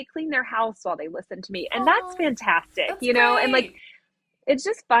tell me they clean their house while they listen to me. And that's fantastic, That's and like, great. it's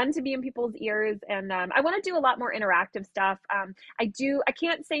just fun to be in people's ears. And I want to do a lot more interactive stuff. I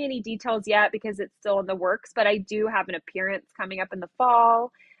can't say any details yet because it's still in the works, but I do have an appearance coming up in the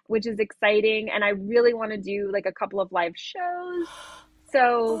fall, which is exciting. And I really want to do like a couple of live shows.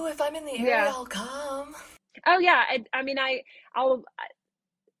 So, if I'm in the area, I'll come. Oh yeah. I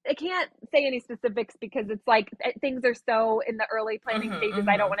can't say any specifics because it's like things are so in the early planning stages.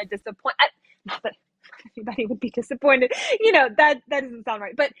 I don't want to disappoint. Not that anybody would be disappointed. That doesn't sound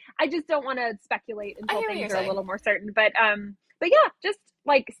right. But I just don't want to speculate until things are a little more certain. But yeah, just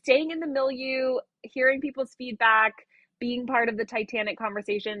like staying in the milieu, hearing people's feedback, being part of the Titanic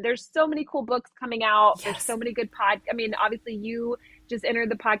conversation. There's so many cool books coming out. Yes. There's so many good I mean, obviously you just entered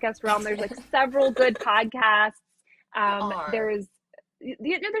the podcast realm. There's like several good podcasts. There's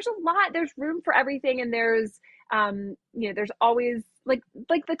a lot, there's room for everything. And there's always like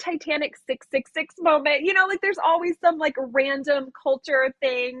the Titanic 666 moment, like there's always some like random culture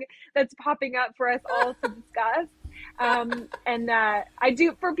thing that's popping up for us all to discuss. I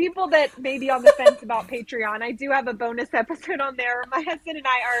do, for people that may be on the fence about Patreon, I do have a bonus episode on there. My husband and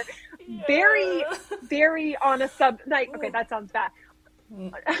I are very, very on a okay, that sounds bad.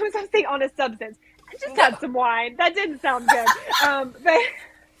 I was going to say on a substance. I just had some wine. That didn't sound good.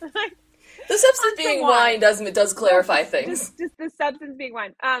 But the substance being wine does clarify things. Just the substance being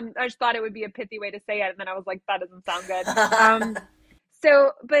wine. I just thought it would be a pithy way to say it, and then I was like, that doesn't sound good.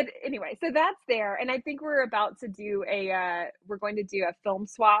 But anyway, so that's there, and I think we're about to do we're going to do a film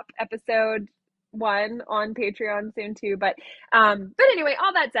swap episode 1 on Patreon soon too. But anyway,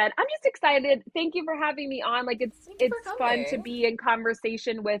 all that said, I'm just excited. Thank you for having me on. Like it's fun to be in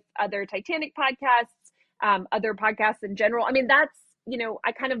conversation with other Titanic podcasts, other podcasts in general. I mean, that's,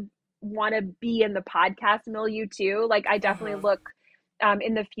 I kind of want to be in the podcast milieu too. Like I definitely look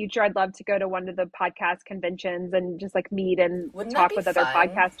in the future, I'd love to go to one of the podcast conventions and just like meet and talk with other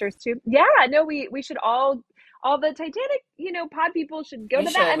podcasters too. Yeah, no, we should all the Titanic, pod people should go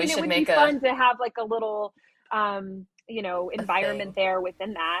to that. I mean, it would be fun to have like a little, environment there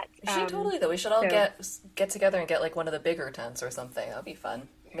within that. We should totally though. We should all get together and get like one of the bigger tents or something. That'd be fun.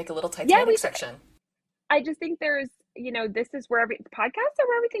 Make a little Titanic section. I just think there's, this is where podcasts are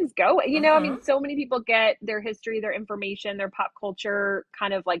where everything's going. I mean, so many people get their history, their information, their pop culture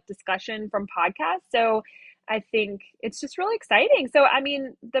kind of like discussion from podcasts. So I think it's just really exciting. So, I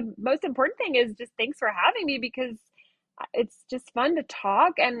mean, the most important thing is just thanks for having me because it's just fun to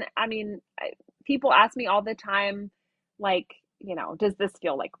talk. And I mean, people ask me all the time, like, does this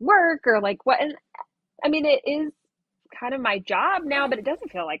feel like work or like what? And I mean, it is kind of my job now, but it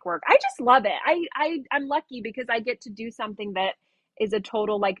doesn't feel like work. I just love it. I'm lucky because I get to do something that is a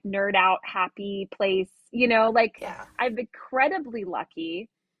total like nerd out happy place, I'm incredibly lucky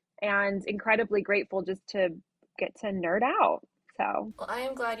and incredibly grateful just to get to nerd out. So well, I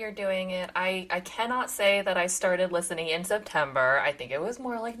am glad you're doing it. I cannot say that I started listening in September. I think it was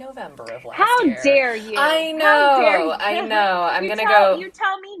more like November of last year. How dare you? I know. I'm going to go. You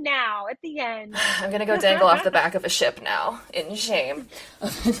tell me now at the end. I'm going to go dangle off the back of a ship now in shame.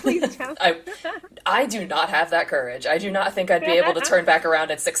 Please don't. I do not have that courage. I do not think I'd be able to turn back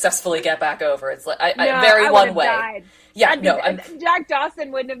around and successly get back over. It's like I one way. Died. Yeah, Jack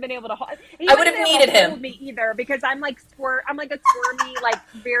Dawson wouldn't have been able to hold. I would have needed him. Hold me either because I'm like a squirmy, like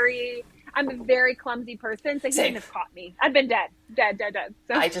I'm a very clumsy person. So he wouldn't have caught me. I'd been dead.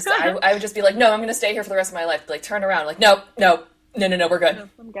 So. I would just be like, no, I'm going to stay here for the rest of my life. Like turn around, like no, we're good. No,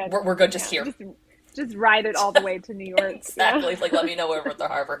 I'm good. We're good just here. Just ride it all the way to New York. Exactly. Like let me know over at the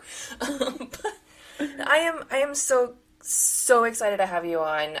harbor. I am so excited to have you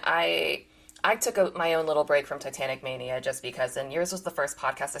on. I took my own little break from Titanic Mania just because, and yours was the first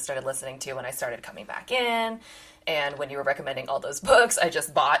podcast I started listening to when I started coming back in. And when you were recommending all those books, I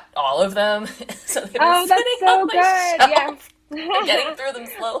just bought all of them. So that's so good. Yeah. getting through them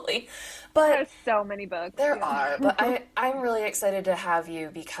slowly. But there's so many books. there are, but I'm really excited to have you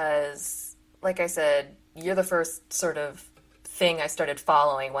because, like I said, you're the first sort of thing I started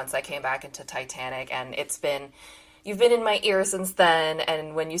following once I came back into Titanic, and you've been in my ear since then,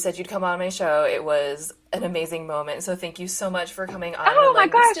 and when you said you'd come on my show, it was an amazing moment, so thank you so much for coming on Oh and my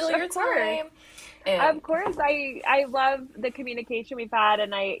gosh, steal your time. And of course, I love the communication we've had,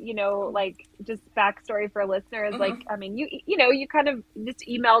 and like just backstory for listeners. Like, I mean, you kind of just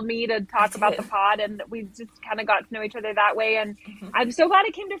emailed me to talk about the pod, and we just kind of got to know each other that way. And I'm so glad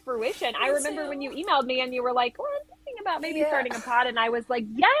it came to fruition. I remember when you emailed me and you were like, "Well, I'm thinking about maybe starting a pod," and I was like,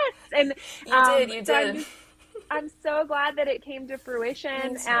 "Yes!" And you did. So I'm so glad that it came to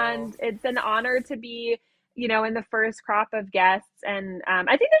fruition, and it's an honor to be in the first crop of guests. And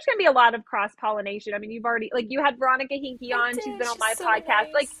I think there's going to be a lot of cross-pollination. I mean, you've already, like, you had Veronica Hinke on. She's been on my podcast.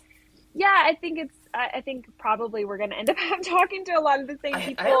 Nice. Like, yeah, I think probably we're going to end up talking to a lot of the same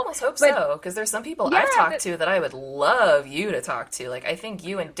people. I almost hope so, because there's some people I've talked to that I would love you to talk to. Like, I think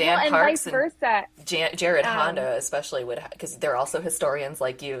you and Dan Parks and Jared Honda especially would, because they're also historians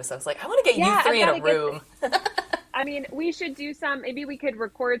like you. So I was like, I want to get you three in a room. I mean, we should do maybe we could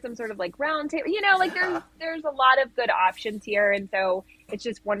record some sort of like round table, like there's a lot of good options here. And so it's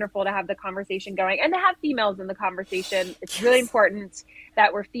just wonderful to have the conversation going and to have females in the conversation. It's really important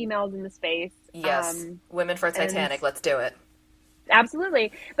that we're females in the space. Yes. Women for Titanic. Let's do it.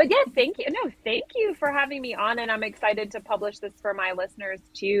 Absolutely. But yeah, thank you for having me on, and I'm excited to publish this for my listeners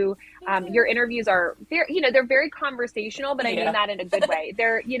too. Your interviews are very, they're very conversational, but I mean that in a good way.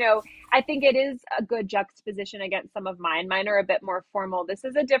 They're, I think it is a good juxtaposition against some of mine. Mine are a bit more formal. This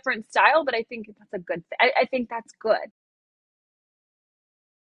is a different style, but I think that's a good thing. I think that's good.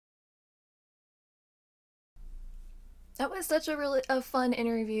 That was such a fun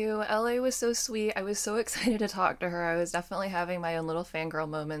interview. LA was so sweet. I was so excited to talk to her. I was definitely having my own little fangirl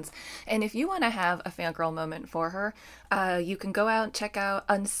moments. And if you want to have a fangirl moment for her, you can go out and check out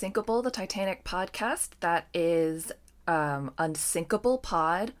Unsinkable, the Titanic podcast. That is Unsinkable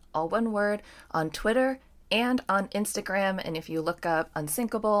Pod, all one word, on Twitter and on Instagram. And if you look up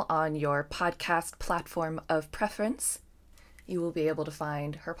Unsinkable on your podcast platform of preference, you will be able to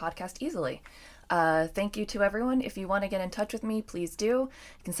find her podcast easily. Thank you to everyone. If you want to get in touch with me, please do. You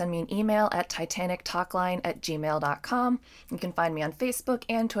can send me an email at titanictalkline@gmail.com. You can find me on Facebook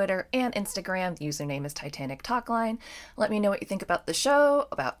and Twitter and Instagram. The username is Titanic Talkline. Let me know what you think about the show,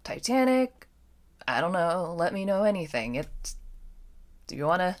 about Titanic. I don't know. Let me know anything. Do you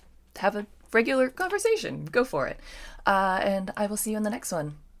want to have a regular conversation? Go for it. And I will see you in the next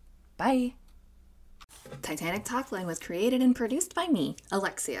one. Bye. Titanic Talkline was created and produced by me,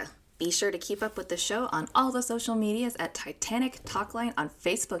 Alexia. Be sure to keep up with the show on all the social medias at Titanic Talkline on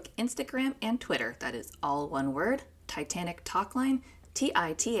Facebook, Instagram, and Twitter. That is all one word, Titanic Talkline,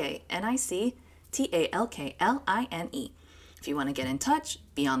 TITANICTALKLINE. If you want to get in touch,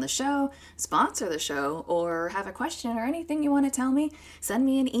 be on the show, sponsor the show, or have a question or anything you want to tell me, send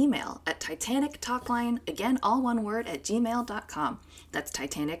me an email at titanictalkline, again, all one word, @gmail.com. That's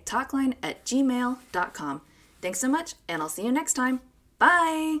titanictalkline@gmail.com. Thanks so much, and I'll see you next time.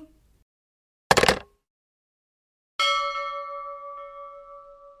 Bye!